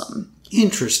wholesome.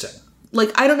 Interesting.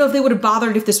 Like, I don't know if they would have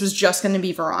bothered if this was just going to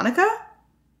be Veronica,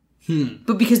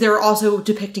 but because they were also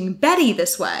depicting Betty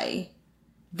this way,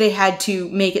 they had to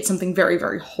make it something very,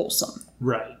 very wholesome.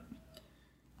 Right.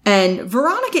 And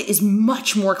Veronica is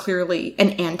much more clearly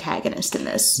an antagonist in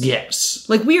this. Yes.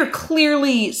 Like, we are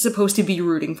clearly supposed to be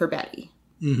rooting for Betty,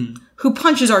 who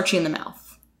punches Archie in the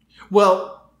mouth.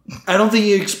 Well, I don't think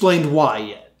you explained why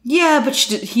yet. Yeah, but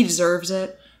he deserves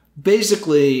it.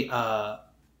 Basically,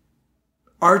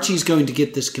 Archie's going to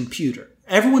get this computer.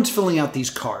 Everyone's filling out these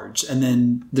cards, and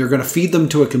then they're going to feed them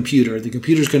to a computer. The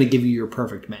computer's going to give you your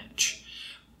perfect match.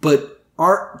 But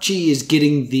Archie is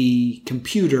getting the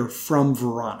computer from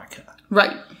Veronica.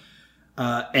 Right.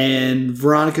 And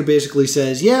Veronica basically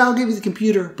says, yeah, I'll give you the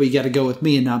computer, but you got to go with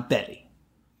me and not Betty.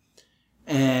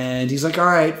 And he's like, all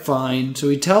right, fine. So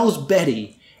he tells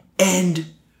Betty, and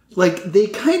like they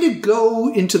kind of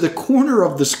go into the corner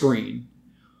of the screen.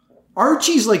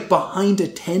 Archie's like behind a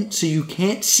tent so you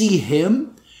can't see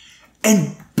him.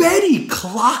 And Betty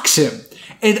clocks him.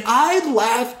 And I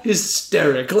laugh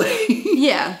hysterically.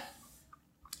 Yeah.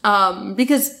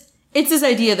 Because it's this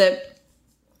idea that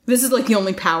this is like the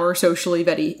only power socially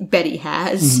Betty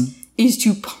has is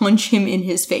to punch him in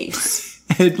his face.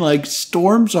 And like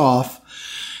storms off.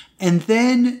 And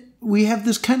then we have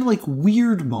this kind of like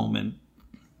weird moment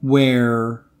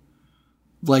where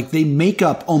like they make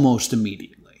up almost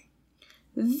immediately.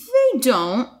 They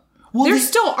don't. Well, They're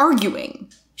still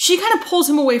arguing. She kind of pulls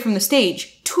him away from the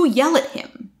stage to yell at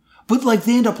him. But like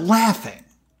they end up laughing.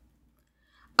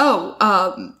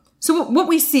 So what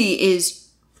we see is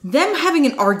them having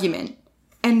an argument,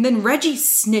 and then Reggie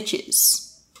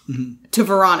snitches to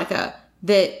Veronica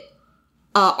that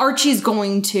Archie's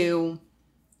going to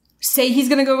say he's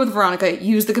going to go with Veronica,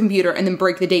 use the computer, and then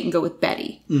break the date and go with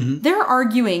Betty. They're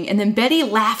arguing, and then Betty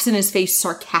laughs in his face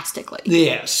sarcastically.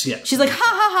 Yes. She's like, ha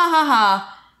ha ha ha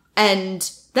ha.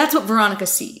 And that's what Veronica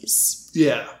sees.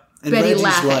 Yeah. And Betty Reggie's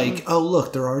laughing. like, oh,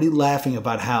 look, they're already laughing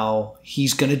about how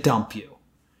he's going to dump you.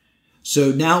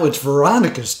 So now it's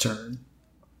Veronica's turn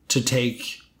to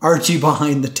take Archie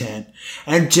behind the tent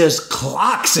and just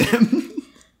clocks him.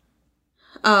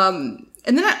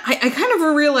 And then I kind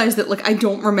of realized that, like, I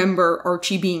don't remember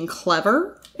Archie being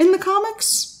clever in the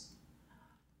comics.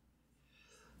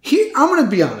 I'm going to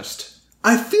be honest.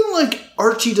 I feel like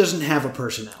Archie doesn't have a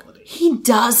personality. He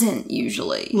doesn't,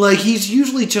 usually. Like, he's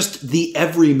usually just the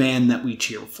everyman that we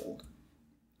cheer for.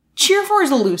 Cheer for is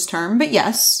a loose term, but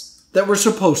yes. That we're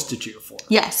supposed to cheer for.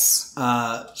 Yes.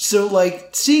 So,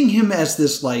 like, seeing him as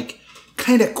this, like,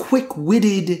 kind of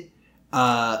quick-witted,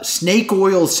 snake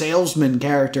oil salesman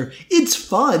character, it's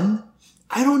fun.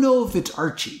 I don't know if it's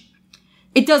Archie.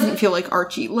 It doesn't feel like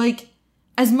Archie. Like,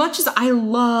 as much as I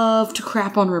love to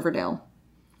crap on Riverdale,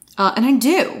 and I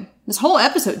do, this whole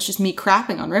episode's just me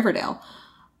crapping on Riverdale,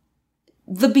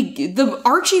 the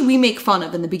Archie we make fun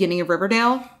of in the beginning of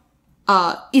Riverdale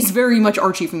is very much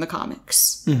Archie from the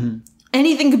comics.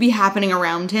 Anything could be happening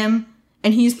around him,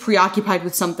 and he's preoccupied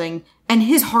with something, and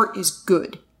his heart is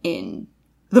good. in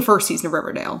the first season of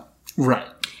Riverdale. Right.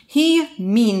 He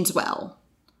means well.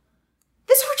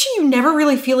 This Archie, you never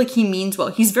really feel like he means well.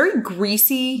 He's very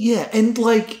greasy. Yeah, and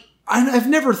like, I've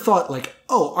never thought like,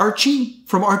 oh, Archie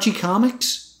from Archie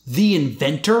Comics, the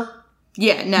inventor?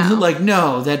 Yeah, no. Like,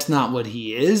 no, that's not what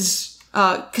he is.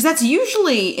 Because that's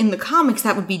usually, in the comics,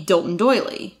 that would be Dilton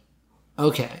Doily.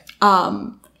 Okay.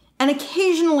 And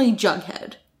occasionally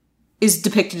Jughead is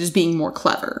depicted as being more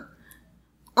clever.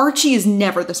 Archie is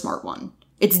never the smart one.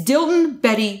 It's Dilton,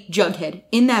 Betty, Jughead,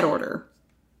 in that order,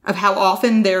 of how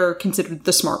often they're considered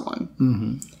the smart one.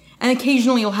 Mm-hmm. And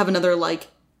occasionally you'll have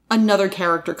another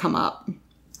character come up.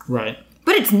 Right.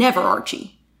 But it's never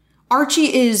Archie.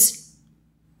 Archie is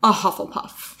a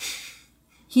Hufflepuff.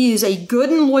 He is a good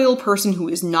and loyal person who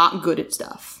is not good at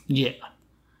stuff. Yeah.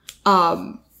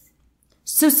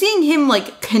 So seeing him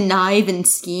like connive and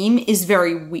scheme is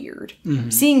very weird. Mm-hmm.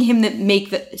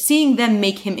 Seeing them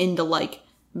make him into like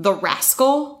the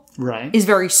rascal, right, is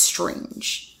very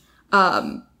strange.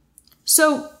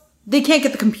 So they can't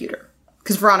get the computer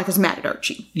because Veronica's mad at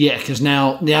Archie. Yeah, because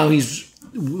now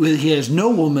he has no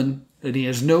woman and he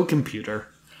has no computer,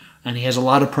 and he has a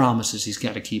lot of promises he's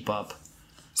got to keep up.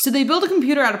 So they build a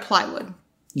computer out of plywood.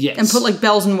 Yes. And put like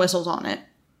bells and whistles on it.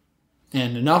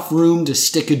 And enough room to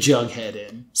stick a Jughead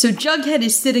in. So Jughead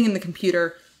is sitting in the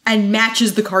computer and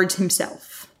matches the cards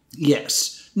himself.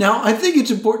 Yes. Now, I think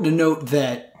it's important to note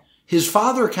that his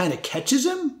father kind of catches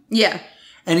him. Yeah.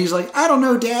 And he's like, I don't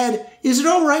know, Dad, is it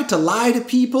all right to lie to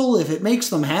people if it makes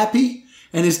them happy?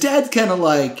 And his dad's kind of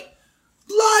like,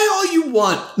 lie all you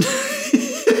want.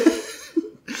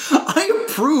 I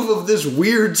approve of this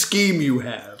weird scheme you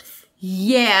have.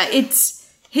 Yeah,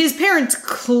 his parents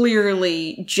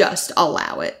clearly just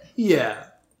allow it. Yeah.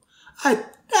 I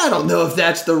don't know if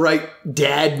that's the right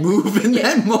dad move in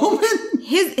that moment.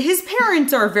 His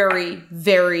parents are very,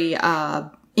 very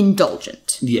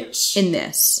indulgent. Yes. In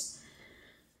this.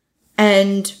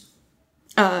 And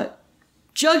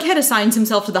Jughead assigns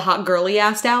himself to the hot girl he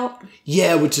asked out.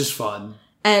 Yeah, which is fun.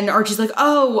 And Archie's like,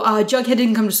 Jughead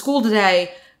didn't come to school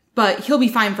today, but he'll be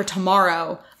fine for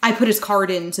tomorrow. I put his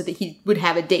card in so that he would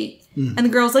have a date. Mm. And the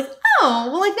girl's like, oh,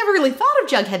 well, I'd never really thought of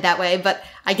Jughead that way, but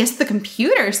I guess the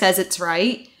computer says it's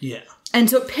right. Yeah. And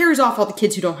so it pairs off all the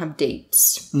kids who don't have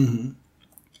dates. Mm-hmm.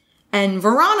 And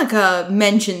Veronica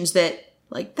mentions that,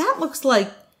 like, that looks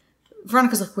like...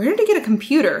 Veronica's like, where did he get a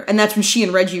computer? And that's when she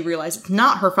and Reggie realize it's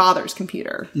not her father's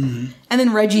computer. Mm-hmm. And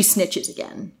then Reggie snitches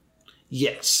again.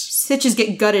 Yes. Snitches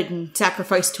get gutted and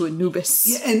sacrificed to Anubis.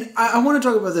 Yeah, and I want to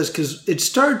talk about this because it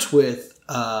starts with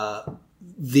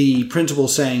the principal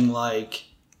saying, like,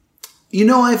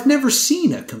 I've never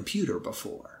seen a computer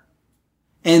before.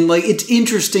 And, like, it's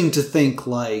interesting to think,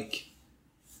 like,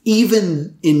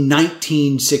 even in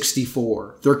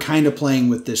 1964, they're kind of playing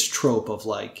with this trope of,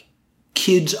 like,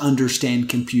 kids understand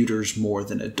computers more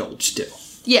than adults do.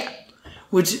 Yeah.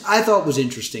 Which I thought was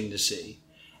interesting to see.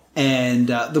 And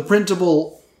the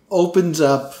principal opens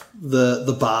up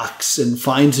the box and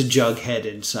finds a Jughead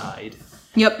inside.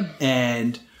 Yep.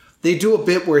 And they do a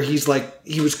bit where he's like,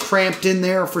 he was cramped in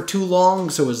there for too long,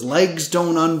 so his legs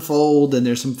don't unfold, and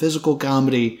there's some physical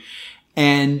comedy.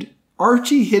 And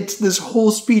Archie hits this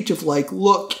whole speech of like,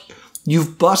 look,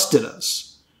 you've busted us.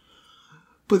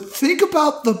 But think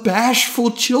about the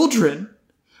bashful children.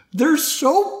 They're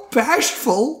so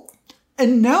bashful.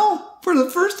 And now, for the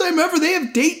first time ever, they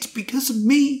have dates because of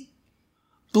me.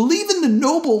 Believe in the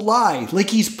noble lie,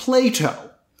 like he's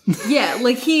Plato. Yeah,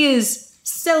 like he is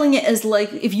selling it as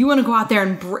like, if you want to go out there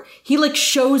and... he like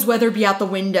shows Weatherby out the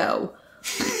window.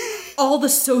 All the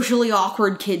socially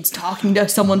awkward kids talking to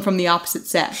someone from the opposite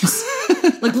sex.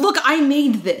 Like, look, I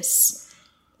made this.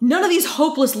 None of these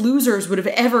hopeless losers would have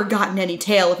ever gotten any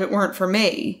tail if it weren't for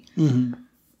me. Mm-hmm.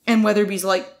 And Weatherby's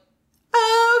like,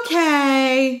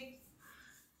 okay.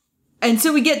 And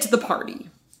so we get to the party.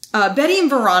 Betty and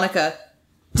Veronica,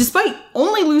 despite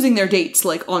only losing their dates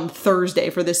like on Thursday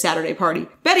for this Saturday party,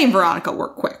 Betty and Veronica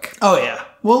work quick. Oh, yeah.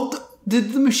 Well,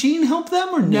 did the machine help them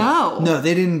or no? No,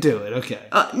 they didn't do it. Okay.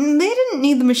 They didn't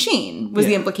need the machine, was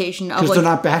the implication of, like... because they're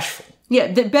not bashful.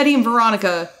 Yeah, that Betty and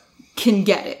Veronica can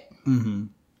get it. Mm-hmm.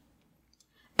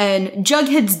 And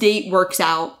Jughead's date works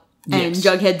out, and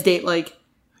Jughead's date, like,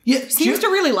 seems to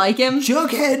really like him.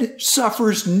 Jughead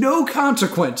suffers no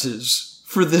consequences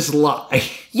for this lie.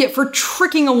 Yeah, for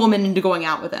tricking a woman into going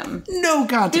out with him. No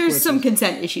consequences. There's some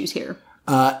consent issues here.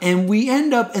 And we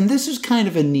end up, and this is kind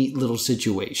of a neat little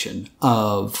situation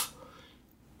of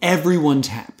everyone's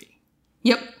happy.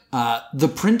 Yep. The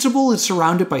principal is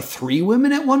surrounded by 3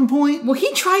 women at one point. Well,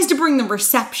 he tries to bring the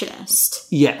receptionist.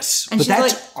 Yes, and but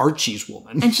that's like, Archie's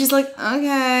woman. And she's like,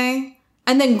 okay.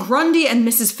 And then Grundy and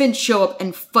Mrs. Finch show up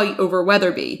and fight over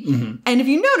Weatherby. And if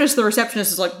you notice, the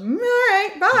receptionist is like, all right,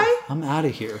 bye. I'm out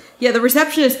of here. Yeah, the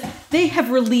receptionist, they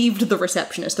have relieved the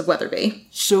receptionist of Weatherby.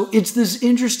 So it's this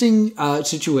interesting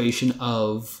situation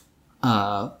of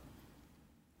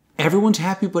everyone's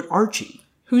happy but Archie.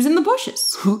 Who's in the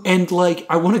bushes?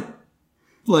 I want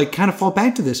to kind of fall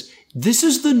back to this. This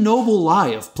is the noble lie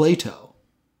of Plato.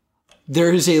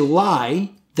 There is a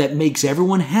lie that makes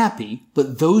everyone happy,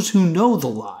 but those who know the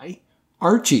lie,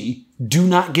 Archie, do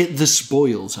not get the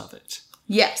spoils of it.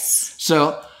 Yes.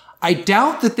 So I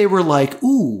doubt that they were like,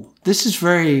 ooh, this is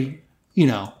very,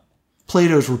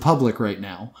 Plato's Republic right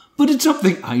now. But it's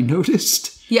something I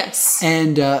noticed. Yes.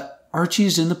 And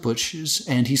Archie's in the bushes,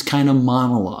 and he's kind of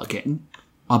monologuing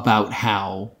about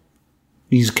how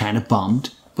he's kind of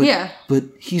bummed. But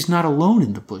he's not alone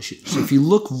in the bushes. If you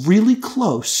look really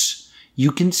close,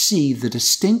 you can see the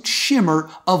distinct shimmer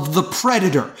of the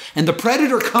Predator. And the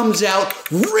Predator comes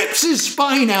out, rips his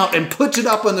spine out, and puts it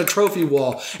up on the trophy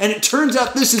wall. And it turns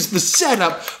out this is the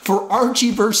setup for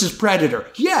Archie versus Predator.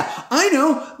 Yeah, I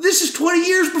know. This is 20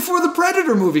 years before the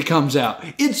Predator movie comes out.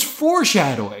 It's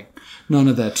foreshadowing. None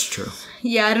of that's true.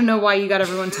 Yeah, I don't know why you got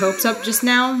everyone's hopes up just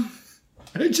now.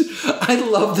 I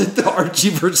love that the Archie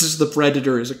versus the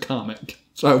Predator is a comic.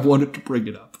 So I wanted to bring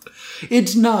it up.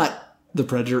 It's not the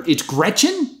Predator. It's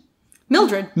Gretchen?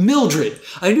 Mildred.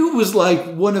 I knew it was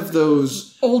like one of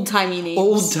those old-timey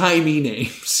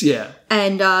names, yeah.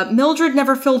 And Mildred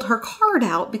never filled her card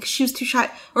out because she was too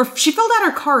shy. Or she filled out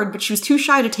her card, but she was too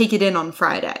shy to take it in on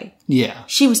Friday. Yeah.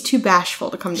 She was too bashful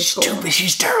to come to school.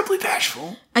 She's terribly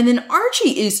bashful. And then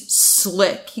Archie is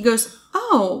slick. He goes,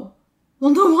 oh,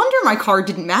 well, no wonder my card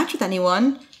didn't match with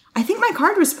anyone. I think my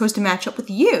card was supposed to match up with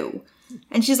you.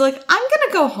 And she's like, I'm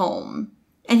gonna go home.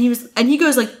 And he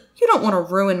goes like, you don't want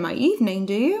to ruin my evening,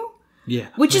 do you? Yeah.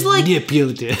 Which is like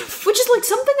manipulative. Which is like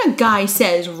something a guy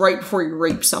says right before you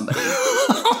rape somebody.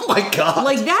 Oh my god.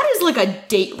 Like that is like a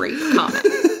date rape comment.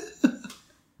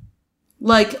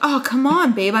 Like, oh come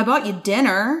on, babe, I bought you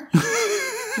dinner.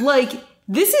 Like,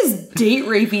 this is date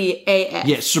rapey AF.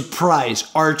 Yeah, surprise.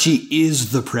 Archie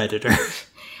is the Predator.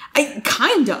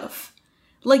 Kind of.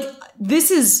 Like,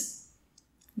 this is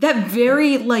that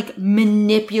very, like,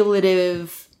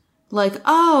 manipulative, like,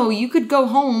 oh, you could go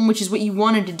home, which is what you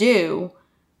wanted to do,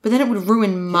 but then it would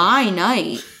ruin my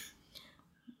night.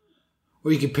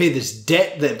 Or you could pay this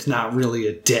debt that's not really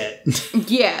a debt.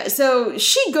 Yeah, so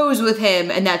she goes with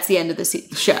him, and that's the end of the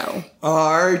show.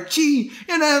 Archie!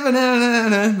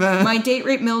 My date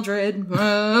rape Mildred.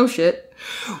 Oh, shit.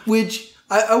 Which,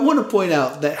 I want to point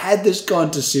out that had this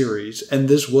gone to series, and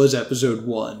this was episode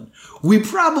 1, we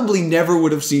probably never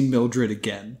would have seen Mildred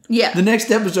again. Yeah. The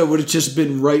next episode would have just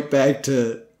been right back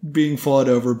to being fought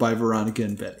over by Veronica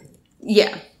and Betty.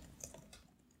 Yeah.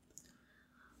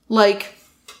 Like,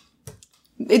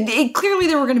 clearly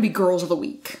there were going to be girls of the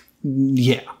week.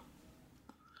 Yeah.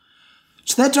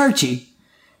 So that's Archie.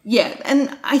 Yeah,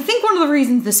 and I think one of the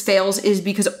reasons this fails is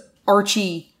because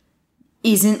Archie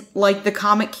isn't like the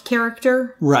comic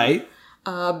character. Right.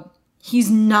 He's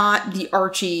not the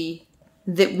Archie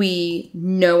that we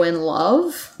know and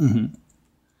love. Mm-hmm.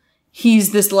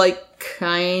 He's this, like,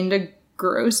 kind of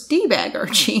gross D-bag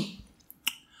Archie.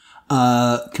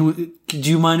 Do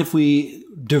you mind if we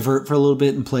divert for a little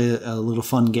bit and play a little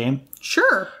fun game?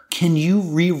 Sure. Can you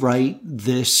rewrite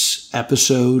this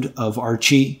episode of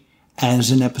Archie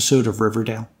as an episode of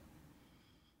Riverdale?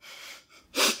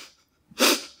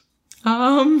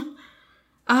 Oh,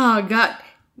 God.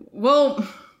 Well,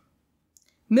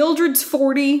 Mildred's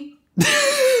 40,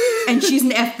 and she's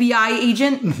an FBI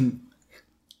agent.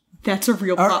 That's a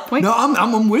real plot point. No,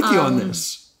 I'm with you on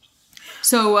this.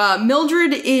 So,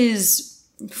 Mildred is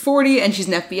 40, and she's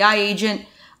an FBI agent,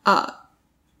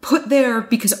 put there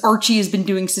because Archie has been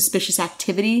doing suspicious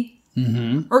activity.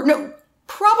 Mm-hmm. Or, no,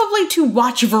 probably to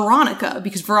watch Veronica,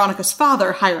 because Veronica's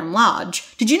father, Hiram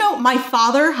Lodge. Did you know my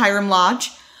father, Hiram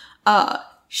Lodge,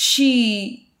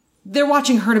 they're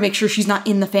watching her to make sure she's not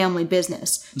in the family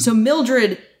business. Mm-hmm. So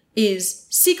Mildred is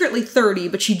secretly 30,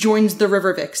 but she joins the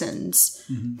River Vixens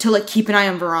to, like, keep an eye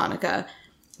on Veronica.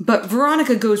 But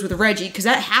Veronica goes with Reggie, because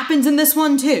that happens in this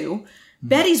one, too. Mm-hmm.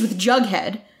 Betty's with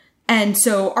Jughead, and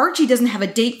so Archie doesn't have a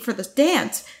date for the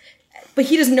dance, but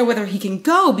he doesn't know whether he can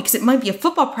go, because it might be a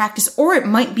football practice, or it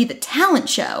might be the talent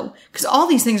show, because all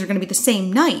these things are going to be the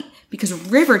same night, because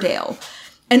of Riverdale.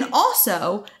 And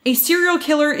also, a serial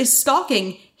killer is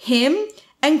stalking him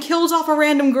and kills off a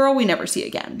random girl we never see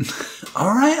again. All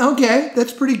right, okay.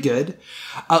 That's pretty good.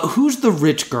 Who's the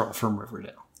rich girl from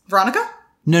Riverdale? Veronica?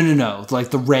 No. Like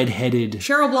the red-headed...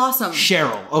 Cheryl Blossom.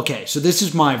 Cheryl. Okay, so this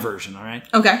is my version, all right?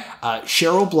 Okay.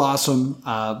 Cheryl Blossom,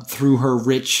 through her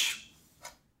rich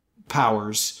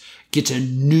powers, gets a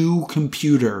new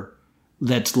computer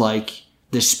that's like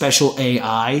this special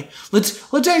AI.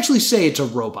 Let's actually say it's a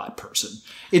robot person.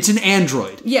 It's an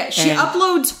android. Yeah, she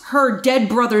uploads her dead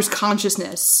brother's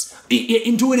consciousness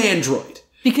into an android.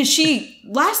 Because she,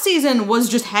 last season, was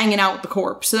just hanging out with the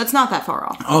corpse, so that's not that far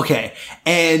off. Okay.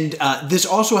 And this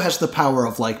also has the power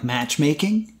of, like,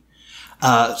 matchmaking.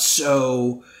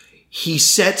 So he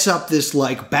sets up this,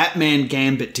 like, Batman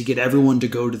gambit to get everyone to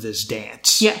go to this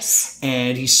dance. Yes.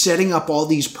 And he's setting up all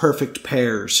these perfect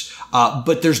pairs.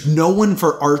 But there's no one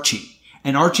for Archie.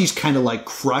 And Archie's kind of, like,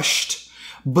 crushed.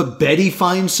 But Betty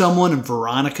finds someone and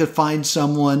Veronica finds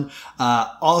someone.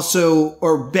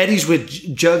 Or Betty's with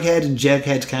Jughead and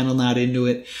Jughead's kind of not into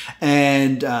it.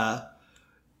 And,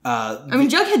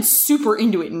 Jughead's super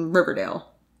into it in Riverdale.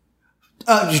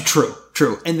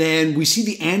 True. And then we see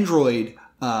the android,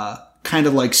 kind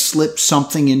of like slip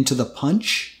something into the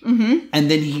punch. Mm-hmm. And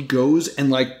then he goes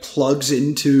and like plugs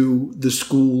into the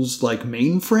school's like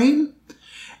mainframe.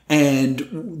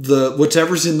 And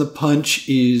whatever's in the punch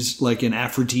is like an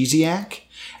aphrodisiac.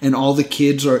 And all the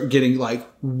kids are getting like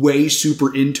way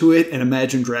super into it and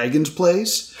Imagine Dragons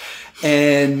plays.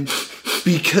 And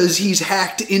because he's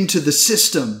hacked into the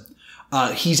system,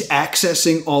 he's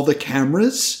accessing all the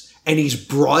cameras and he's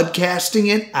broadcasting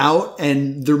it out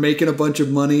and they're making a bunch of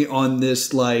money on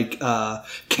this like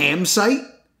cam site.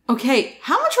 Okay,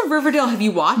 how much of Riverdale have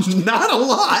you watched? Not a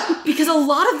lot. Because a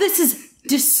lot of this is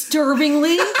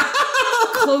disturbingly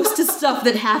close to stuff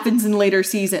that happens in later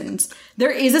seasons.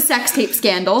 There is a sex tape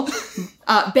scandal.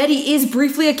 Betty is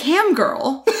briefly a cam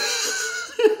girl.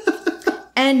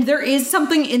 And there is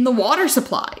something in the water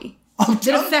supply that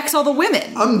affects all the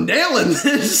women. I'm nailing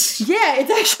this. Yeah,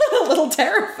 it's actually a little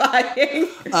terrifying.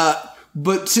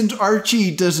 But since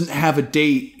Archie doesn't have a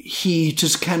date, he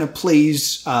just kind of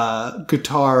plays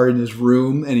guitar in his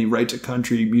room and he writes a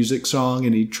country music song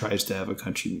and he tries to have a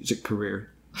country music career.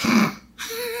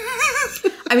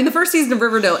 The first season of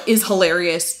Riverdale is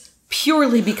hilarious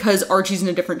purely because Archie's in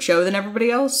a different show than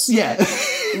everybody else. Yeah.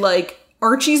 Like,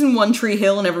 Archie's in One Tree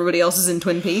Hill and everybody else is in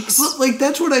Twin Peaks. Well, like,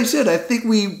 that's what I said. I think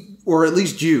we, or at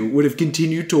least you, would have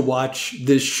continued to watch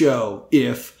this show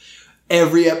if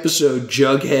every episode,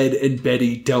 Jughead and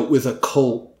Betty dealt with a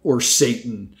cult or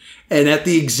Satan. And at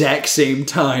the exact same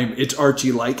time, it's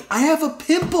Archie like, I have a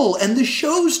pimple and the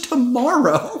show's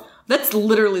tomorrow. That's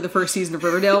literally the first season of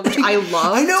Riverdale, which I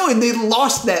love. I know, and they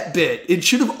lost that bit. It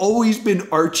should have always been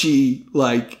Archie,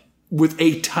 like, with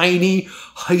a tiny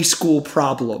high school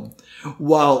problem.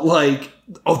 While, like,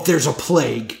 oh, there's a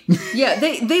plague. Yeah,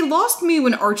 they lost me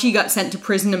when Archie got sent to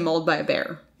prison and mauled by a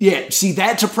bear. Yeah, see,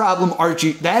 that's a problem,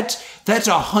 Archie. That's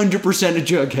 100% a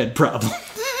Jughead problem.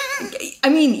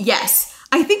 Yes.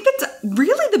 I think that's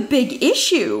really the big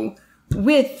issue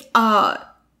with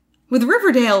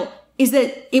Riverdale is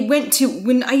that it went to,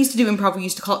 when I used to do improv, we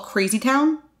used to call it Crazy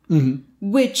Town,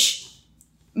 which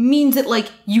means that, like,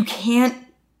 you can't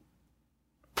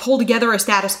pull together a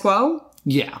status quo.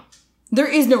 Yeah. There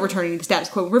is no returning to the status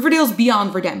quo. Riverdale's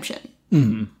beyond redemption.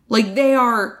 Mm-hmm. Like,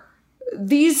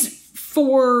 these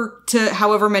 4 to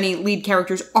however many lead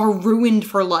characters are ruined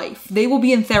for life. They will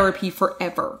be in therapy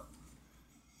forever.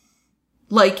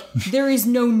 Like, there is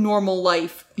no normal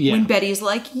life when Betty's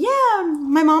like, yeah,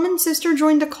 my mom and sister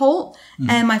joined a cult,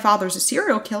 and my father's a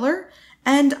serial killer,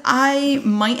 and I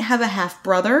might have a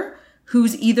half-brother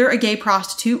who's either a gay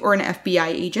prostitute or an FBI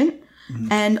agent,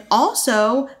 and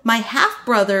also my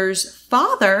half-brother's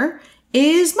father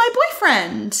is my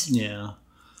boyfriend. Yeah.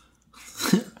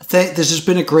 This has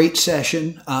been a great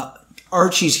session.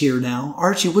 Archie's here now.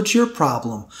 Archie, what's your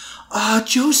problem?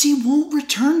 Josie won't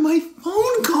return my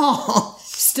phone call.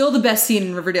 Still the best scene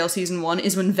in Riverdale season 1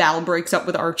 is when Val breaks up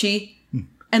with Archie.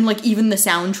 And, like, even the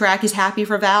soundtrack is happy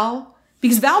for Val.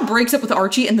 Because Val breaks up with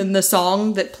Archie and then the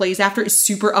song that plays after is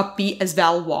super upbeat as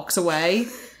Val walks away.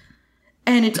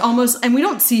 And it's almost, and we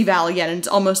don't see Val again, and it's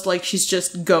almost like she's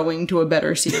just going to a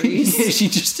better series. Yeah, she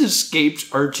just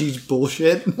escapes Archie's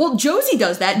bullshit. Well, Josie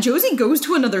does that. Josie goes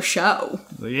to another show.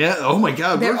 Yeah, oh my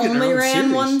god. They only ran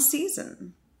series. 1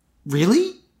 season.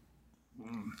 Really?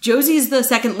 Josie's the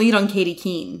second lead on Katie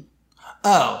Keene.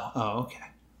 Oh, okay.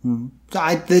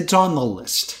 It's on the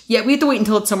list. Yeah, we have to wait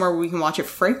until it's somewhere where we can watch it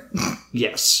for free.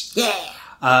 Yes.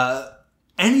 Yeah.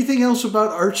 Anything else about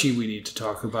Archie we need to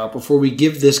talk about before we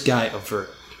give this guy a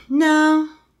verdict? No.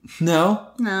 No?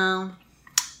 No.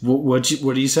 What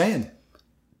are you saying?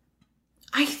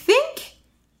 I think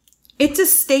it's a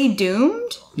stay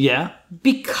doomed. Yeah.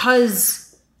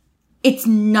 Because it's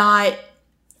not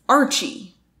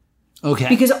Archie. Okay.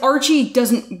 Because Archie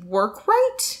doesn't work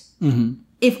right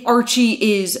if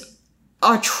Archie is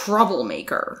a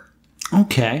troublemaker.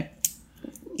 Okay.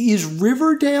 Is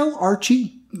Riverdale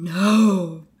Archie?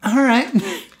 No. All right.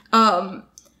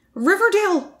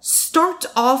 Riverdale starts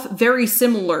off very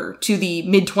similar to the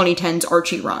mid-2010s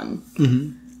Archie run.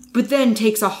 But then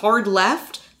takes a hard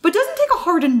left, but doesn't take a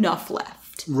hard enough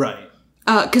left. Right.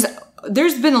 Because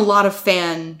there's been a lot of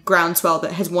fan groundswell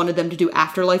that has wanted them to do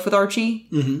Afterlife with Archie,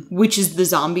 which is the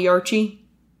zombie Archie.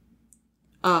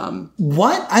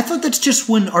 What? I thought that's just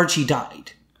when Archie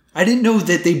died. I didn't know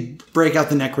that they break out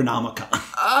the Necronomicon.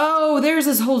 Oh, there's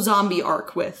this whole zombie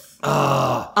arc with...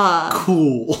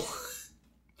 Cool.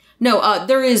 No,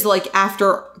 there is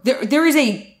there is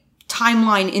a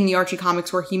timeline in the Archie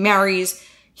comics where he marries.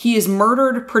 He is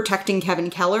murdered protecting Kevin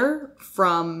Keller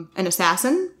from an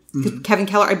assassin. Kevin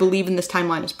Keller, I believe, in this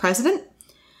timeline is president.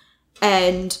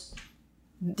 And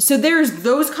so there's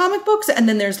those comic books, and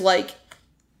then there's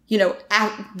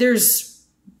there's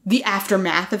the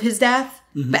aftermath of his death.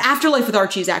 But Afterlife with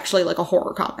Archie is actually like a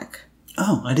horror comic.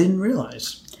 Oh, I didn't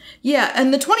realize. Yeah,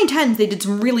 and the 2010s, they did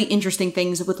some really interesting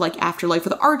things with, like, Afterlife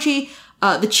with Archie,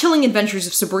 The Chilling Adventures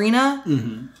of Sabrina.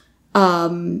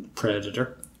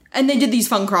 Predator. And they did these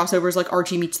fun crossovers, like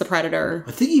Archie meets the Predator.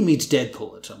 I think he meets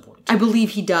Deadpool at some point. I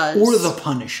believe he does. Or the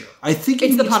Punisher. I think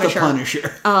it's the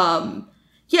Punisher.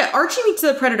 Yeah, Archie meets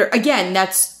the Predator. Again,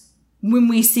 that's when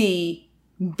we see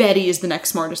Betty is the next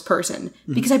smartest person.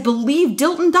 Because I believe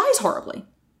Dilton dies horribly.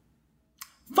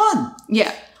 Fun!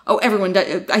 Yeah. Oh, everyone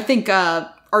does. I think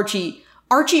Archie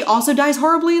also dies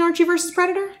horribly in Archie versus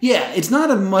Predator. Yeah, it's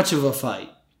not much of a fight.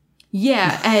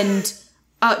 Yeah, and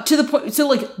to the point, so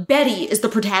like Betty is the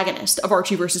protagonist of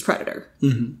Archie versus Predator.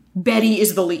 Betty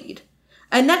is the lead.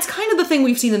 And that's kind of the thing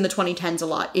we've seen in the 2010s a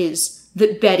lot, is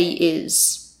that Betty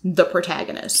is the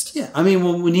protagonist. Yeah, I mean,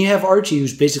 when you have Archie,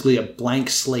 who's basically a blank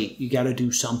slate, you got to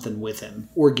do something with him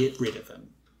or get rid of him.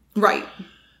 Right.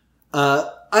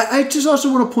 I just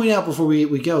also want to point out before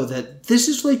we go that this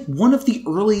is like one of the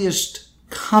earliest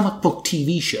comic book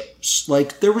TV shows.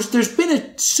 Like there's been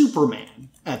a Superman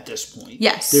at this point.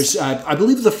 Yes. There's I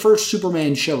believe the first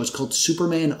Superman show is called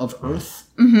Superman of Earth.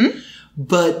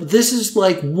 But this is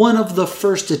like one of the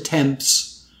first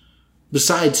attempts,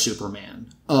 besides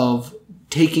Superman, of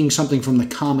taking something from the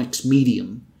comics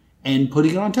medium and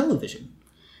putting it on television.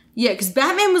 Yeah, because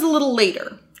Batman was a little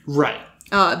later. Right.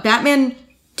 Batman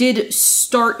did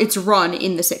start its run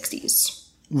in the 60s.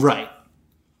 Right.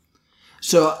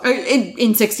 So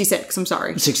in 66, I'm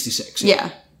sorry. 66.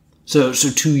 Yeah. So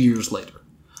 2 years later.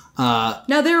 Now,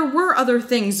 there were other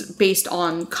things based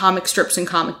on comic strips and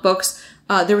comic books.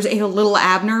 There was a Little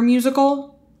Abner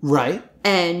musical. Right.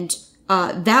 And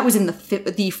that was in the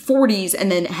 40s,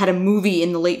 and then had a movie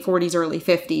in the late 40s, early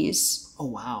 50s. Oh,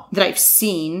 wow. That I've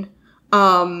seen.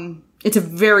 It's a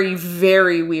very,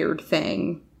 very weird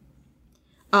thing.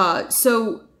 It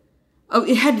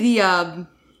had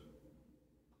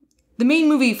the main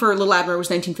movie for Little Abner was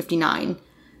 1959.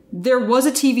 There was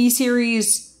a TV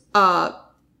series,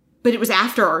 but it was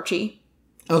after Archie.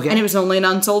 Okay. And it was only an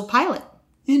unsold pilot.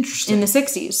 Interesting. In the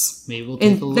 60s. Maybe we'll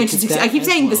take a look at that. I keep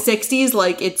saying well. the 60s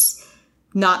like it's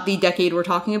not the decade we're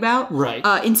talking about. Right.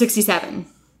 In 67.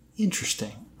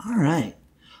 Interesting. All right.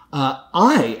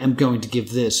 I am going to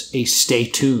give this a stay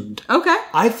tuned. Okay.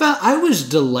 I was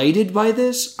delighted by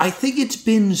this. I think it's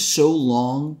been so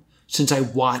long since I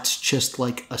watched just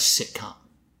like a sitcom.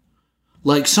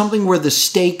 Like something where the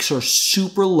stakes are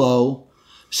super low.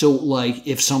 So like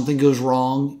if something goes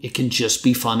wrong, it can just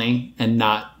be funny and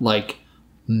not like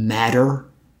matter.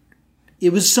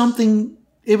 It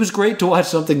was great to watch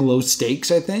something low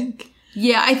stakes, I think.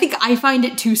 Yeah, I think I find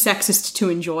it too sexist to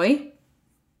enjoy.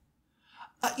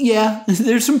 Yeah,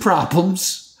 there's some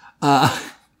problems.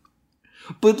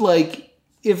 But like,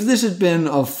 if this had been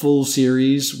a full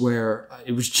series where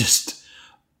it was just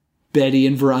Betty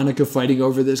and Veronica fighting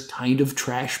over this kind of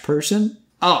trash person,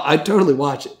 I'd totally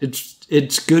watch it.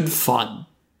 It's good fun.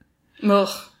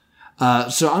 Ugh.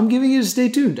 So I'm giving it a stay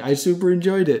tuned. I super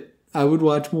enjoyed it. I would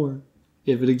watch more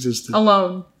if it existed.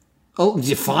 Alone. Oh,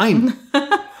 yeah, fine.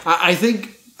 I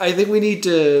think we need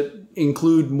to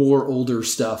include more older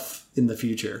stuff in the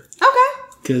future.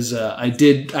 Okay. Because I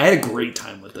had a great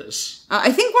time with this.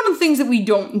 I think one of the things that we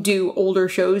don't do older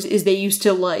shows is they used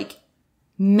to like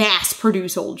mass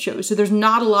produce old shows. So there's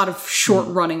not a lot of short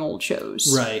running old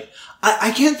shows. Right.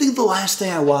 I can't think of the last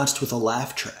thing I watched with a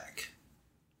laugh track.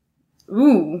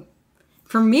 Ooh.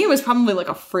 For me, it was probably like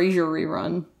a Frasier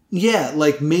rerun. Yeah,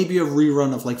 like maybe a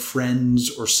rerun of like Friends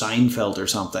or Seinfeld or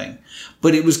something.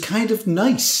 But it was kind of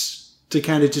nice to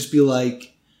kind of just be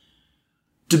like,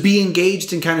 to be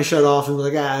engaged and kind of shut off and be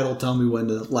like, it'll tell me when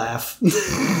to laugh.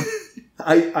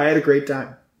 I had a great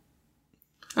time.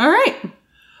 All right.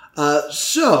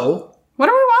 So, what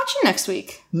are we watching next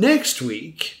week? Next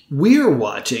week, we are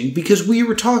watching, because we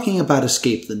were talking about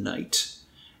Escape the Night,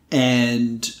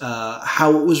 and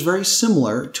how it was very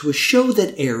similar to a show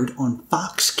that aired on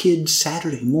Fox Kids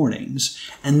Saturday mornings,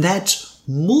 and that's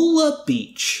Moolah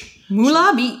Beach.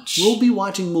 Moolah Beach. We'll be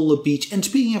watching Moolah Beach. And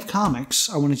speaking of comics,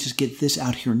 I want to just get this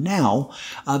out here now.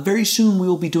 Very soon we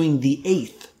will be doing The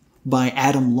Eighth by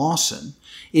Adam Lawson.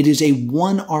 It is a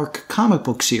one-arc comic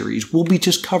book series. We'll be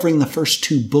just covering the first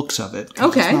 2 books of it.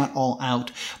 Okay. It's not all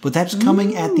out. But that's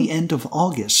coming at the end of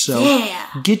August. So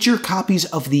get your copies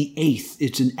of The Eighth.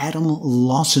 It's an Adam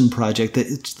Lawson project.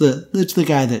 It's the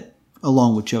guy that,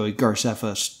 along with Joey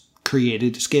Garcefa,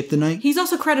 created Escape the Night. He's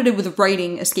also credited with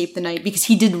writing Escape the Night because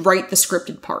he did write the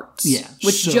scripted parts. Yeah.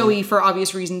 Which Joey, for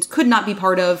obvious reasons, could not be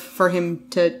part of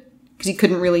because he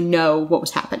couldn't really know what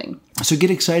was happening. So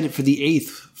get excited for The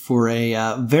Eighth for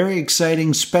a very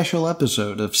exciting special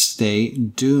episode of Stay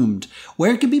Doomed.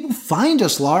 Where can people find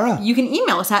us, Laura? You can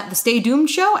email us at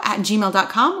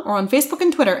thestaydoomedshow@gmail.com or on Facebook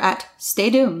and Twitter at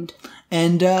Stay Doomed.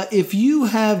 And if you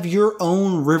have your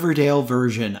own Riverdale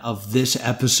version of this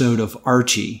episode of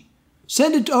Archie,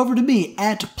 send it over to me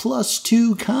at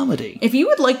 +2 Comedy. If you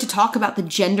would like to talk about the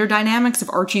gender dynamics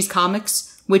of Archie's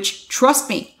comics, which, trust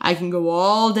me, I can go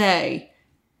all day,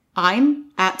 I'm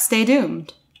at Stay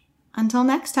Doomed. Until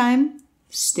next time,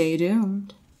 stay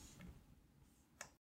doomed.